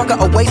motherfucker,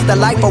 a waste of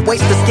life, a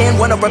waste of skin.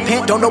 Wanna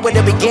repent, don't know where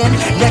to begin.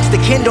 Next to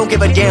kin don't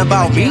give a damn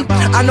about me.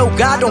 I know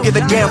God don't give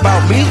a damn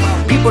about me.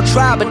 People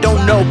try but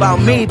don't know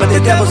about me. But the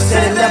devil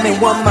said it, let me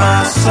want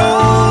my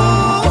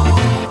soul.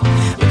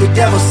 But the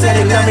devil said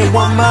it, let me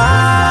want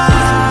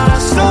my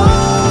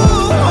soul.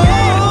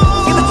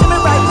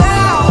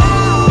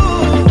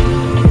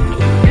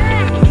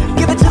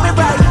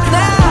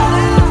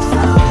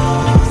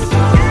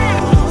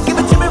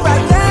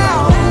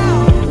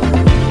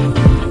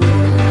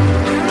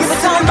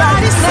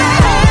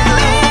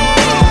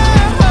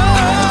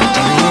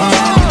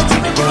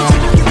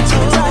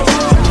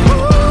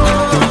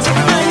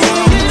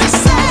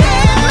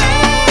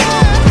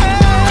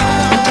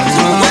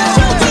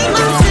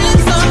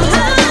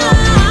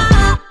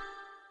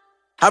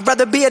 I'd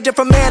rather be a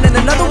different man in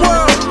another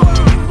world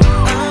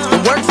than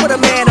work for the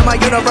man in my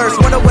universe.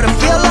 Wonder what it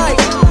feel like.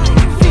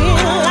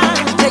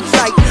 Take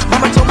flight.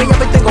 Mama told me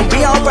everything gon' be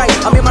alright.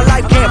 I mean my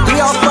life can't be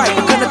alright.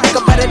 We're gonna think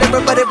about it.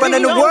 Everybody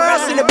running the world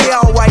seem to be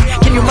alright.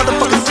 Can you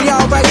motherfuckers see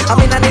alright? I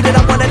mean I need it,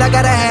 I want it, I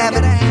gotta have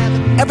it.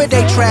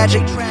 Everyday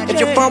tragic. If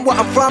you're from where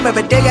I'm from,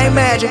 every day ain't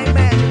magic.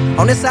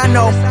 On this I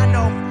know.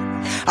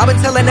 I've been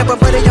telling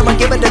everybody I'ma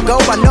give it a go.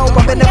 I know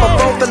I've been never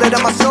broke, feel it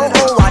in my soul.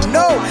 Oh, I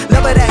know.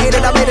 Love it, I hate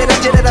it, I made it, I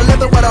did it, I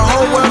live it with the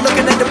whole world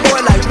looking at the boy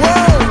like,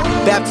 whoa.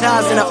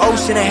 Baptized in the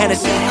ocean of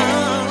Hennessy.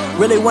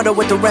 Really wonder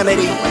what the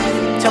remedy.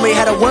 Tell me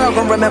how the world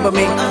gon' remember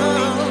me.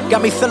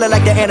 Got me feeling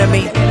like the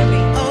enemy,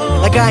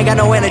 like I ain't got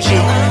no energy.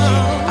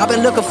 I've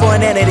been looking for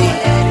an entity,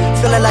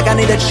 feeling like I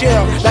need to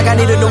chill, like I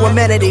need a new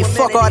amenity.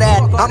 Fuck all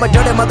that, I'm a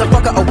dirty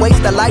motherfucker, a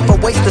waste of life, a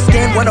waste of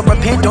skin. Wanna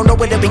repent, don't know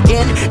where to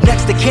begin.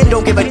 Next to kin,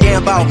 don't give a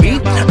damn about me.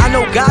 I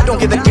know God don't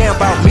give a damn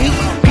about me.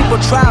 People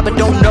try but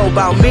don't know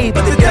about me.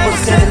 But the devil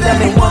said,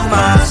 let me want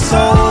my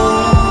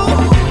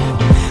soul.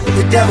 But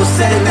the devil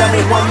said, let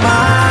me want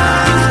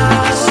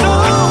my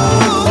soul.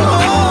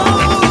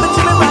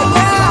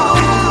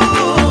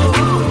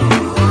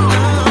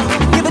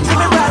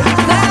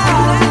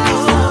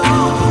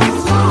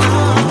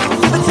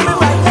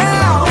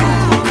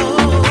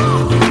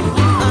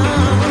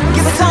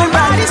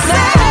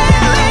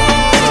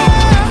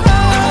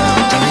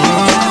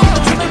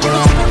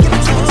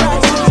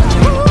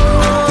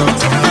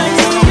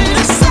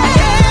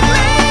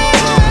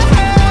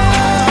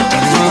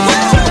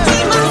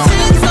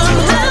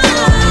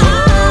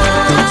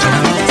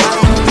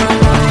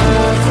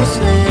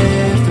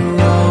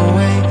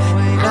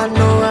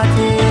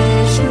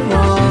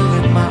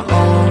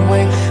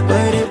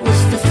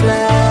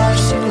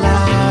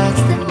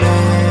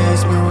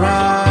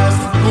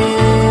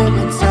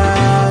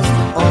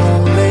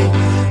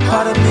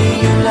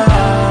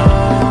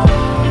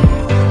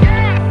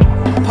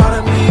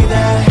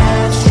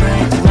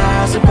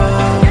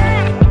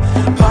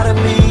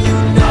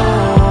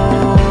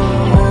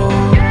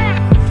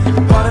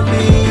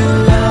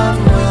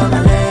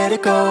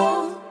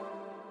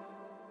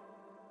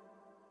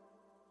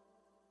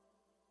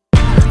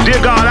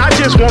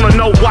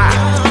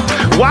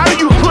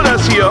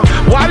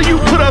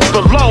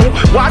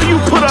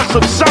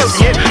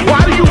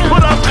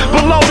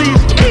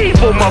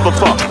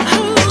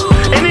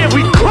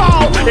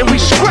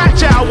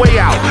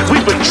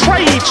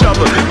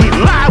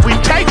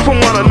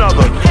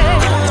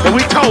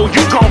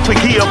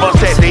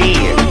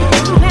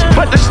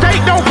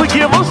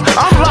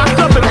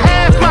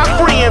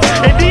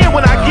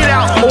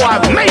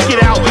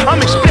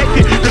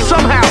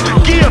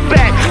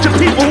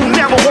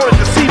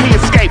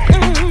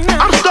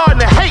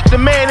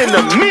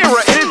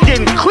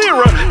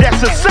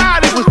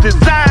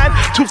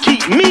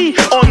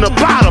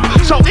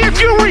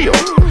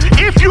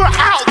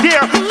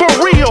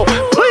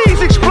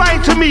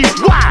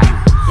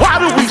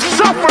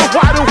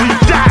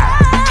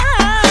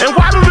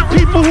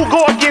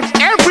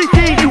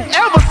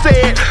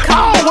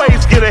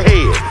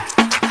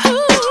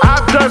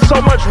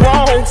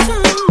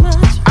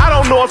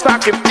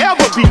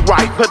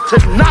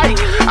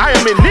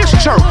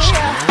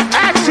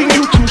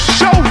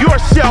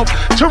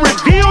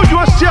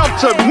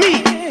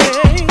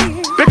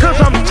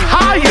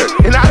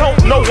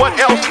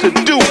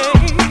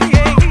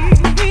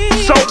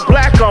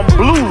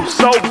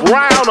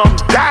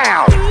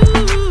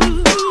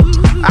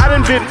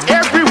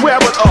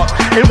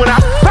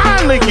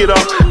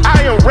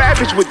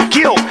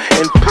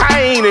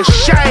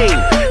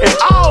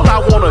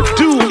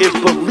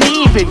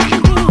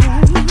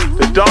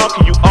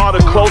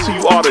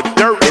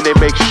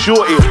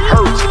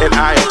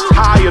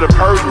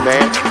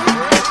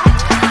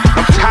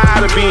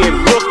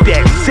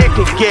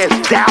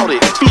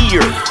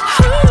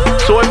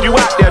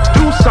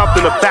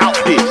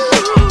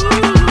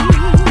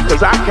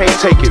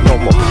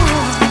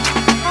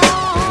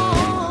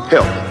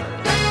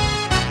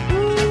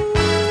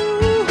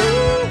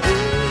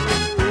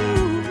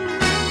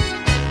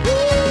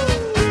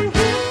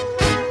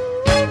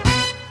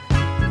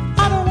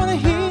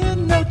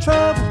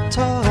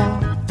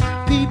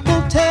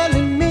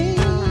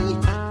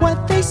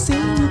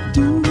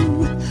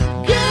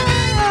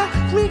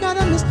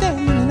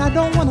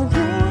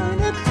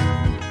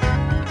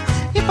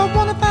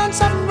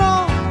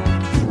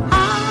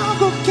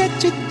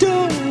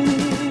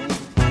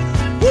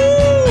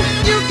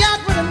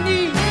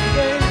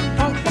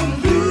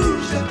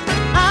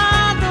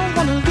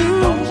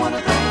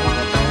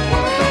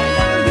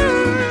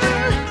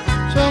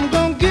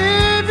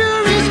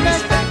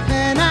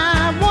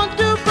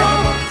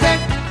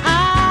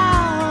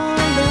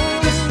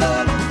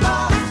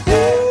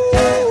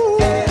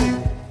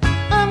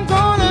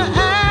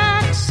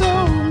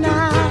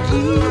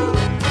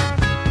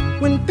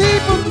 When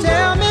people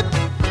tell me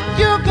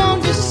you're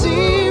gonna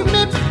deceive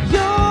me,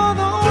 you're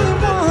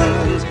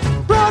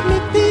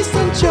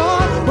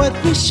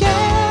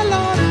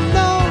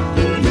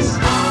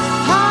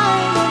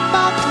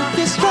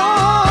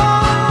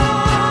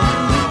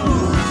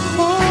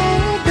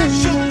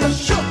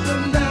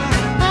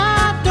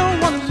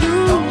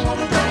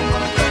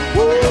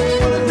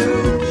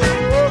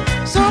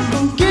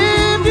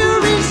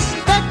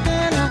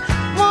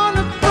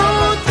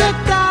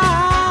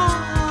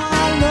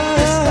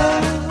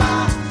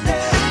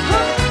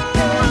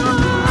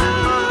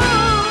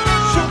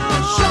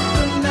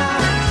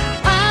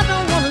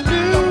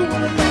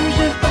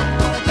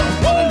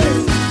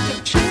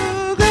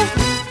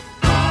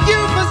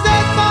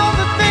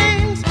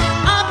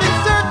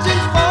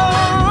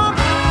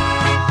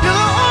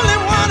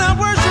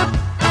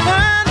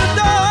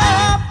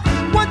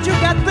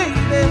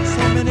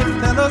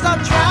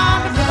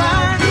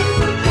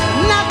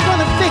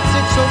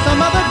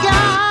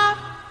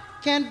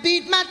can't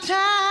beat my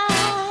time.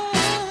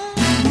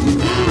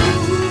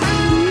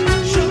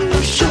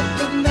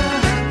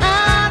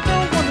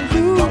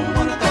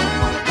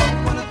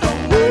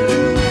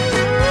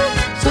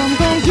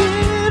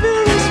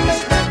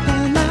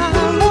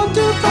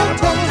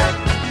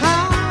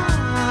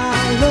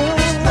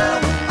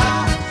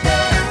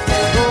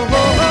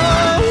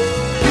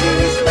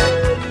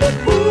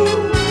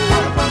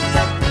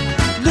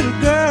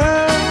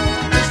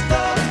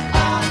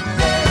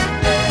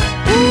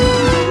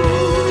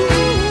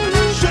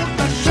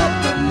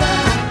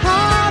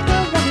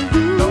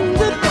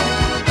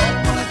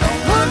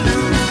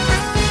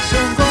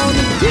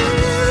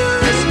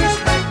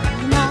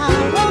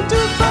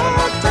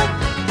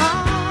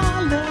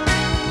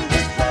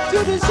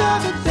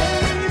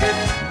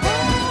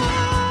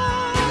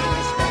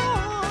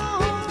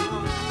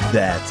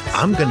 That's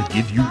I'm Gonna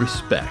Give You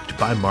Respect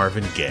by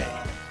Marvin Gaye.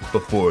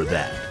 Before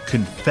that,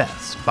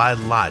 Confess by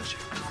Logic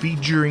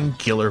featuring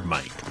Killer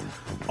Mike.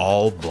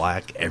 All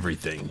Black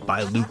Everything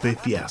by Lupe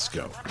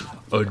Fiasco.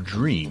 A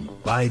Dream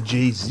by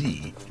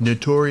Jay-Z,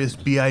 Notorious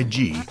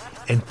B.I.G.,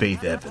 and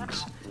Faith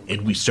Evans.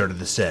 And we started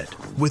the set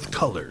with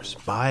Colors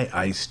by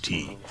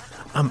Ice-T.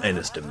 I'm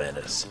Ennis de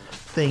Menace.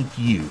 Thank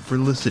you for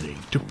listening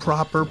to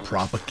Proper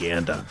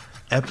Propaganda.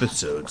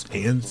 Episodes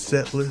and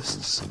set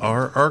lists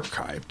are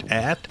archived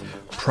at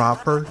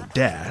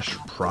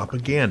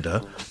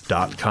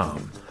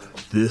proper-propaganda.com.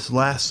 This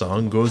last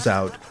song goes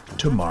out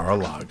to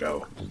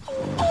Mar-a-Lago.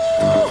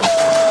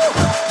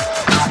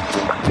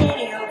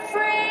 Radio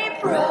Free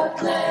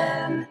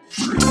Brooklyn.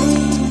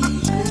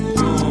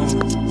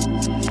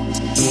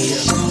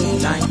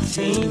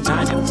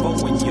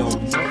 1994 in your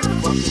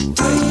motherfucking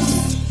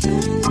face.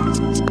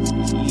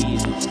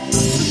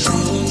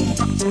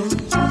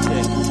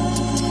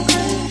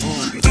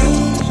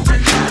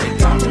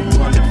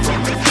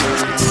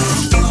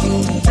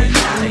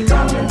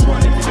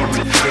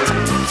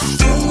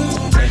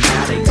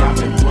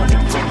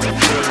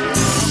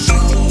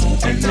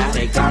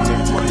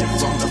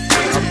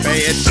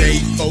 Bad day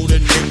for the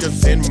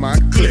niggas in my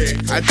clique.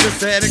 I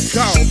just had a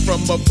call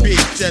from a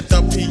bitch at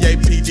the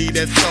PAPD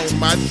that's on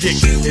my dick.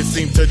 It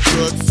seems the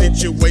drug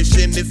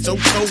situation is so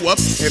co-up.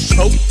 And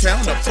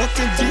Poketown, the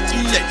fucking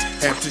DEA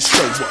have to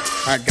show up.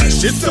 I got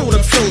shit sold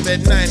up so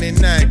that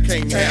 99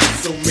 can't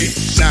hassle me.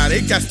 Now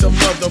they got some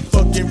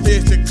motherfucking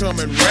bitch to come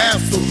and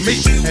wrestle me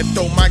and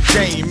throw my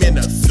game in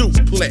a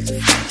suplex.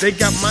 They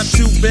got my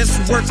two best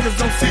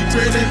workers on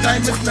secret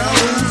indictments, now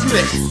who's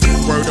next?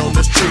 Word on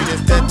the street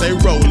is that they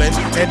rollin'.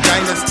 And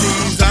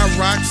dynasties are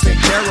rocks and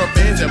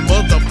caravans and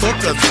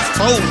motherfuckers is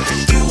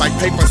folding like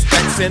paper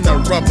stacks in a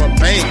rubber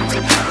band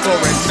for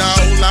an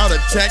all-out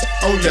attack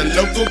on your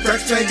local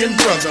crack-slanging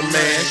brother,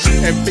 man.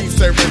 And beef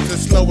service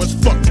is slow as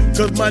fuck,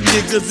 cause my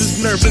niggas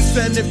is nervous.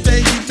 And if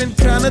they even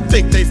kinda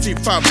think they see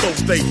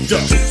 5-0, they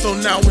duck. So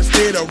now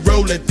instead of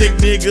rolling thick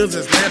niggas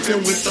is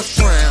laughing with the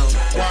frown,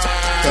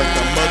 cause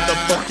the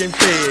motherfucking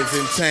feds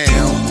in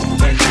town.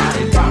 And now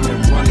they got me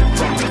running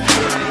from the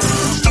feds.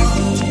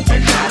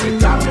 And now they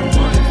got me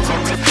running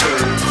from the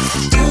feds.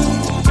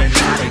 And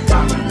now they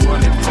got me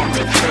running from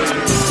the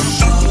feds.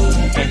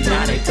 And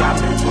now they got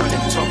me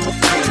running from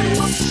the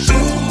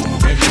feds.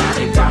 And now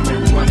they got me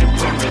running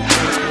from the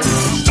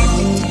feds.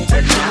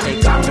 And now they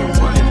got me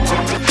running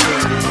from the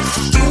feds.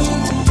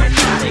 And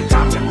now they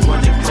got me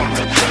running from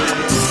the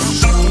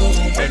feds.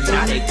 And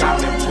now they got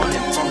me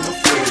running from the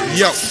feds.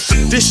 Yo,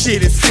 this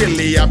shit is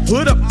silly. I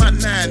put up my 9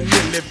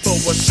 milli for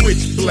a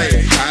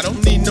switchblade. I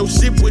don't need no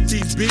shit with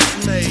these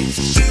bitch made.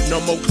 No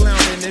more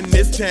clowning in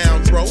this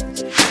town, bro.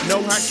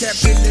 No high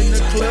captain in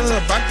the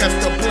club. I got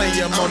to play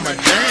him on my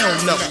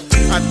down low.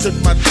 I took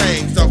my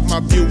things off my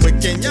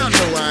Buick and y'all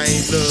know I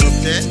ain't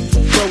love that.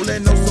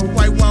 Rolling on some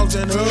white walls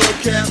and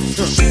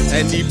hubcaps.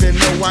 And even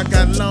though I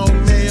got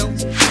long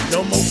nails,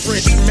 no more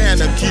French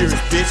manicures,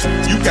 bitch.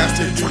 You got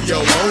to do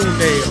your own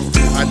nails.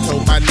 I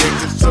told my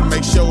niggas to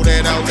make sure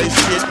that all they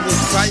shit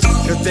was tight,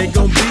 cause they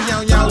gon' be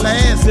on y'all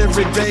ass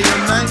every day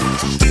and night,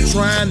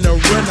 trying to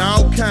run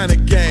all kind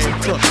of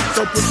game. So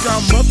put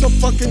y'all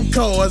motherfucking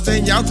cars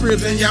and y'all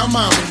cribs and y'all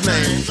mama's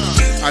names.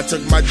 I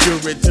took my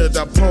jewelry to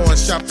the pawn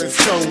shop and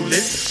sold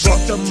it.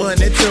 Brought the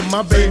money to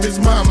my baby's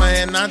mama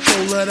and I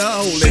told her to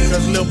hold it,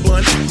 cause Lil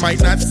Bun might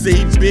not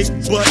see big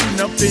button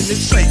up in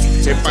his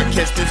face if I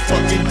catch this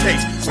fucking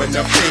case when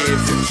the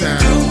feds in town.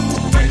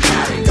 And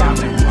now they got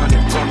me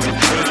running from the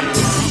feds.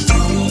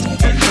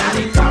 And now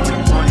they got me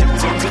running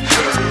from the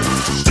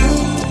feds.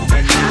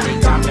 And now they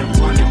got me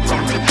running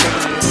from the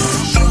feds.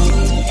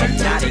 And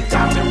now they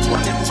got me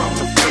running from the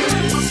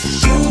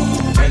feds.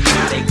 And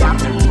now they got me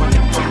running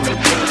from the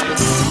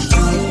feds.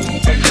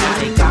 And now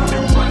they got me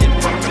running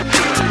from the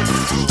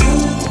feds.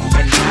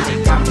 And now they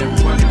got me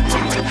running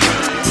from the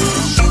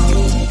feds.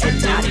 And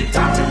now they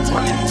got me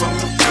running from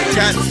the feds.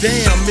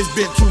 Goddamn, it's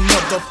been too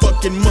motherfucking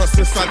fucking months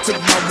since I took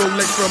my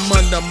Rolex from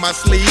under my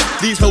sleeve.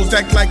 These hoes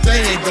act like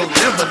they ain't gon'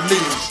 never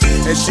leave.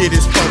 And shit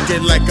is funky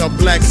like a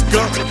black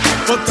skunk.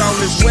 Fuck all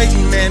this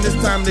waiting, man, it's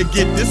time to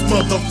get this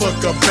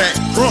motherfucker back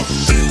drunk.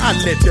 I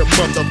let them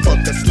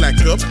motherfuckers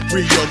slack up,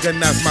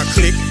 reorganize my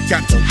clique,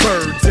 got 2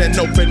 birds and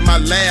open my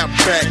lab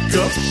back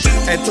up.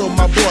 And told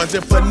my boys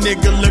if a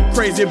nigga look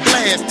crazy,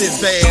 blast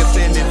his ass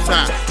in his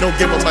eye. Don't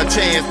give him a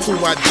chance to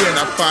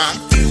identify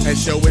and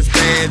show his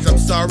badge. I'm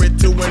sorry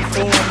to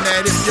inform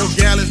that if your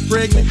gal is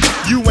pregnant,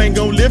 you ain't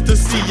gon' live to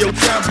see your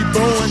child be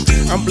born.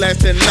 I'm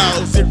blasting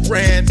laws at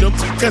random,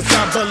 cause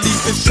I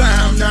believe it's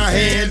time now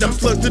hand them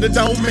plugs to the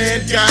dome,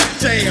 man,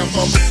 goddamn.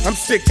 I'm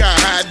sick of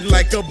hiding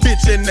like a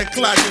bitch in the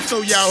closet, so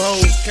y'all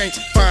hoes can't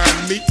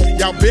find me.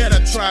 Y'all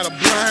better try to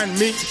blind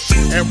me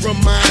and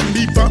remind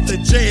me about the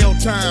jail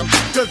time,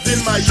 cause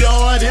in my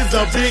yard is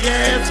a big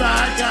ass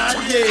I got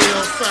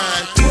Yale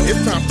sign.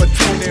 It's time for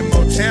Tony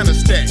Montana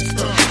stacks.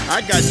 I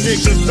got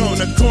niggas on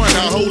the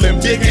corner holding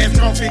big ass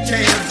coffee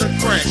cans of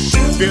crack,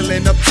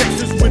 filling up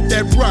Texas with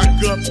that rock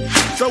up.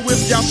 So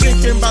if y'all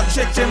thinking about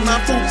checking my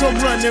food, come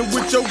running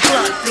with your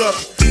Glock up,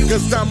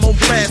 cause I'm gon'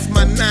 blast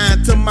my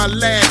 9 to my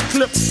last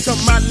clip, to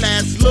my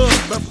last love,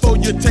 before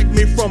you take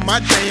me from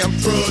my damn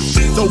drugs.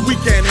 So we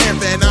can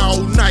have an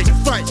all night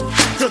fight,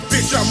 cause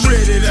bitch I'm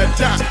ready to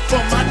die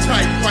for my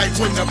tight fight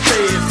when the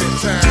feds in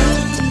town.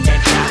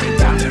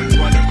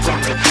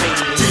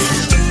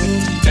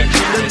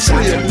 The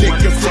trio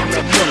niggas in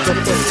the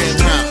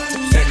motherfucking house,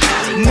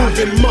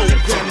 moving more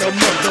than the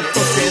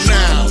motherfucking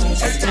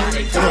house. And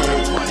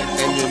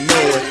you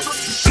know it.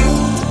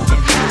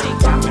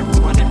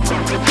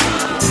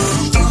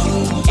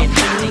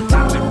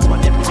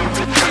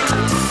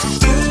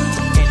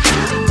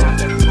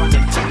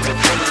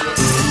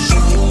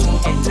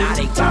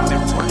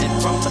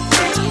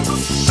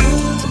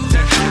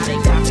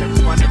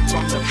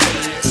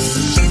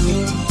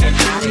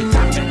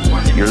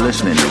 You're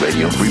listening to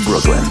Radio Free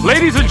Brooklyn.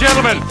 Ladies and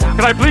gentlemen,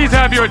 can I please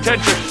have your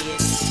attention?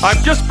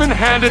 I've just been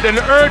handed an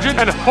urgent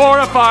and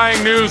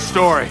horrifying news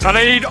story, and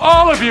I need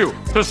all of you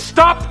to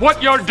stop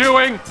what you're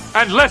doing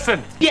and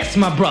listen. Yes,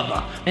 my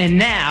brother. And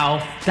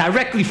now,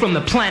 directly from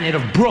the planet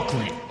of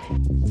Brooklyn.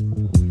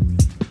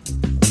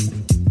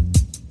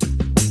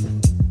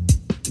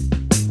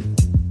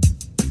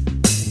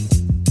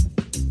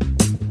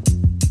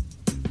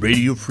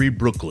 Radio Free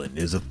Brooklyn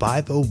is a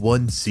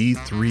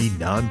 501c3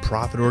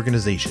 nonprofit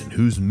organization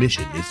whose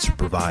mission is to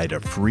provide a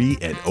free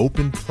and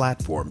open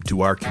platform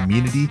to our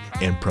community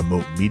and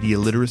promote media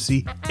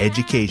literacy,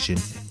 education,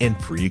 and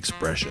free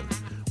expression.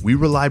 We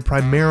rely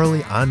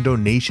primarily on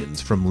donations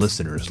from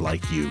listeners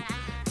like you.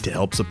 To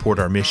help support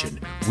our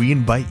mission, we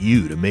invite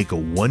you to make a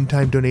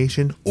one-time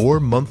donation or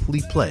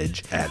monthly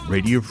pledge at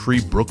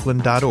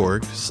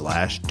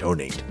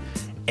radiofreebrooklyn.org/donate.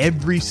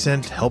 Every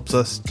cent helps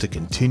us to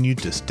continue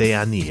to stay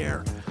on the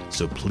air.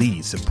 So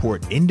please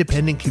support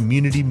independent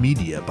community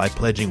media by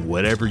pledging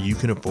whatever you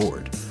can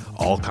afford.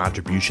 All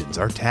contributions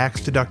are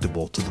tax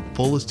deductible to the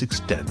fullest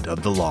extent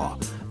of the law.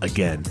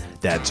 Again,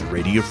 that's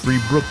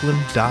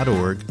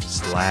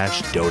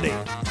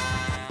radiofreebrooklyn.org/donate.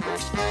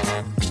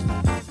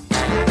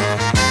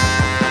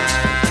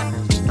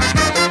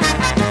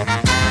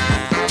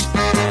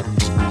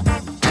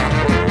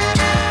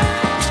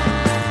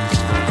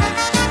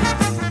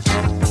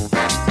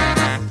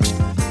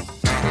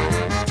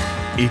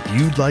 If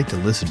you'd like to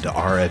listen to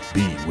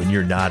RFB when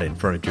you're not in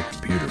front of your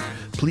computer,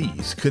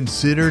 please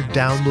consider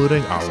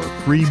downloading our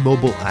free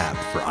mobile app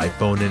for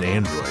iPhone and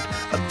Android,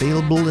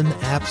 available in the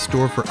App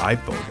Store for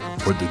iPhone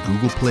or the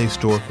Google Play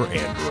Store for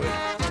Android.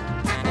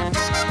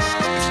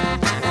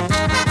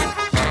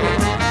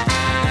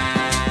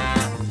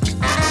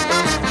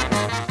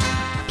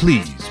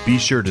 Please be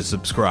sure to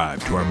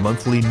subscribe to our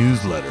monthly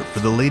newsletter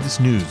for the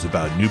latest news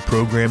about new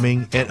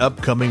programming and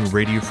upcoming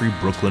Radio Free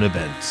Brooklyn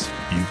events.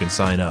 You can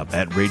sign up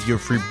at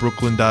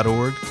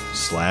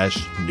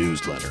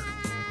radiofreebrooklyn.org/newsletter.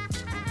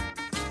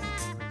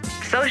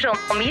 Social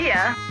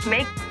media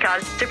may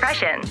cause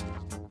depression.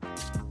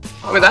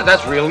 I mean,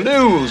 that's real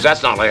news.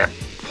 That's not like a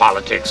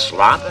politics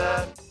slop.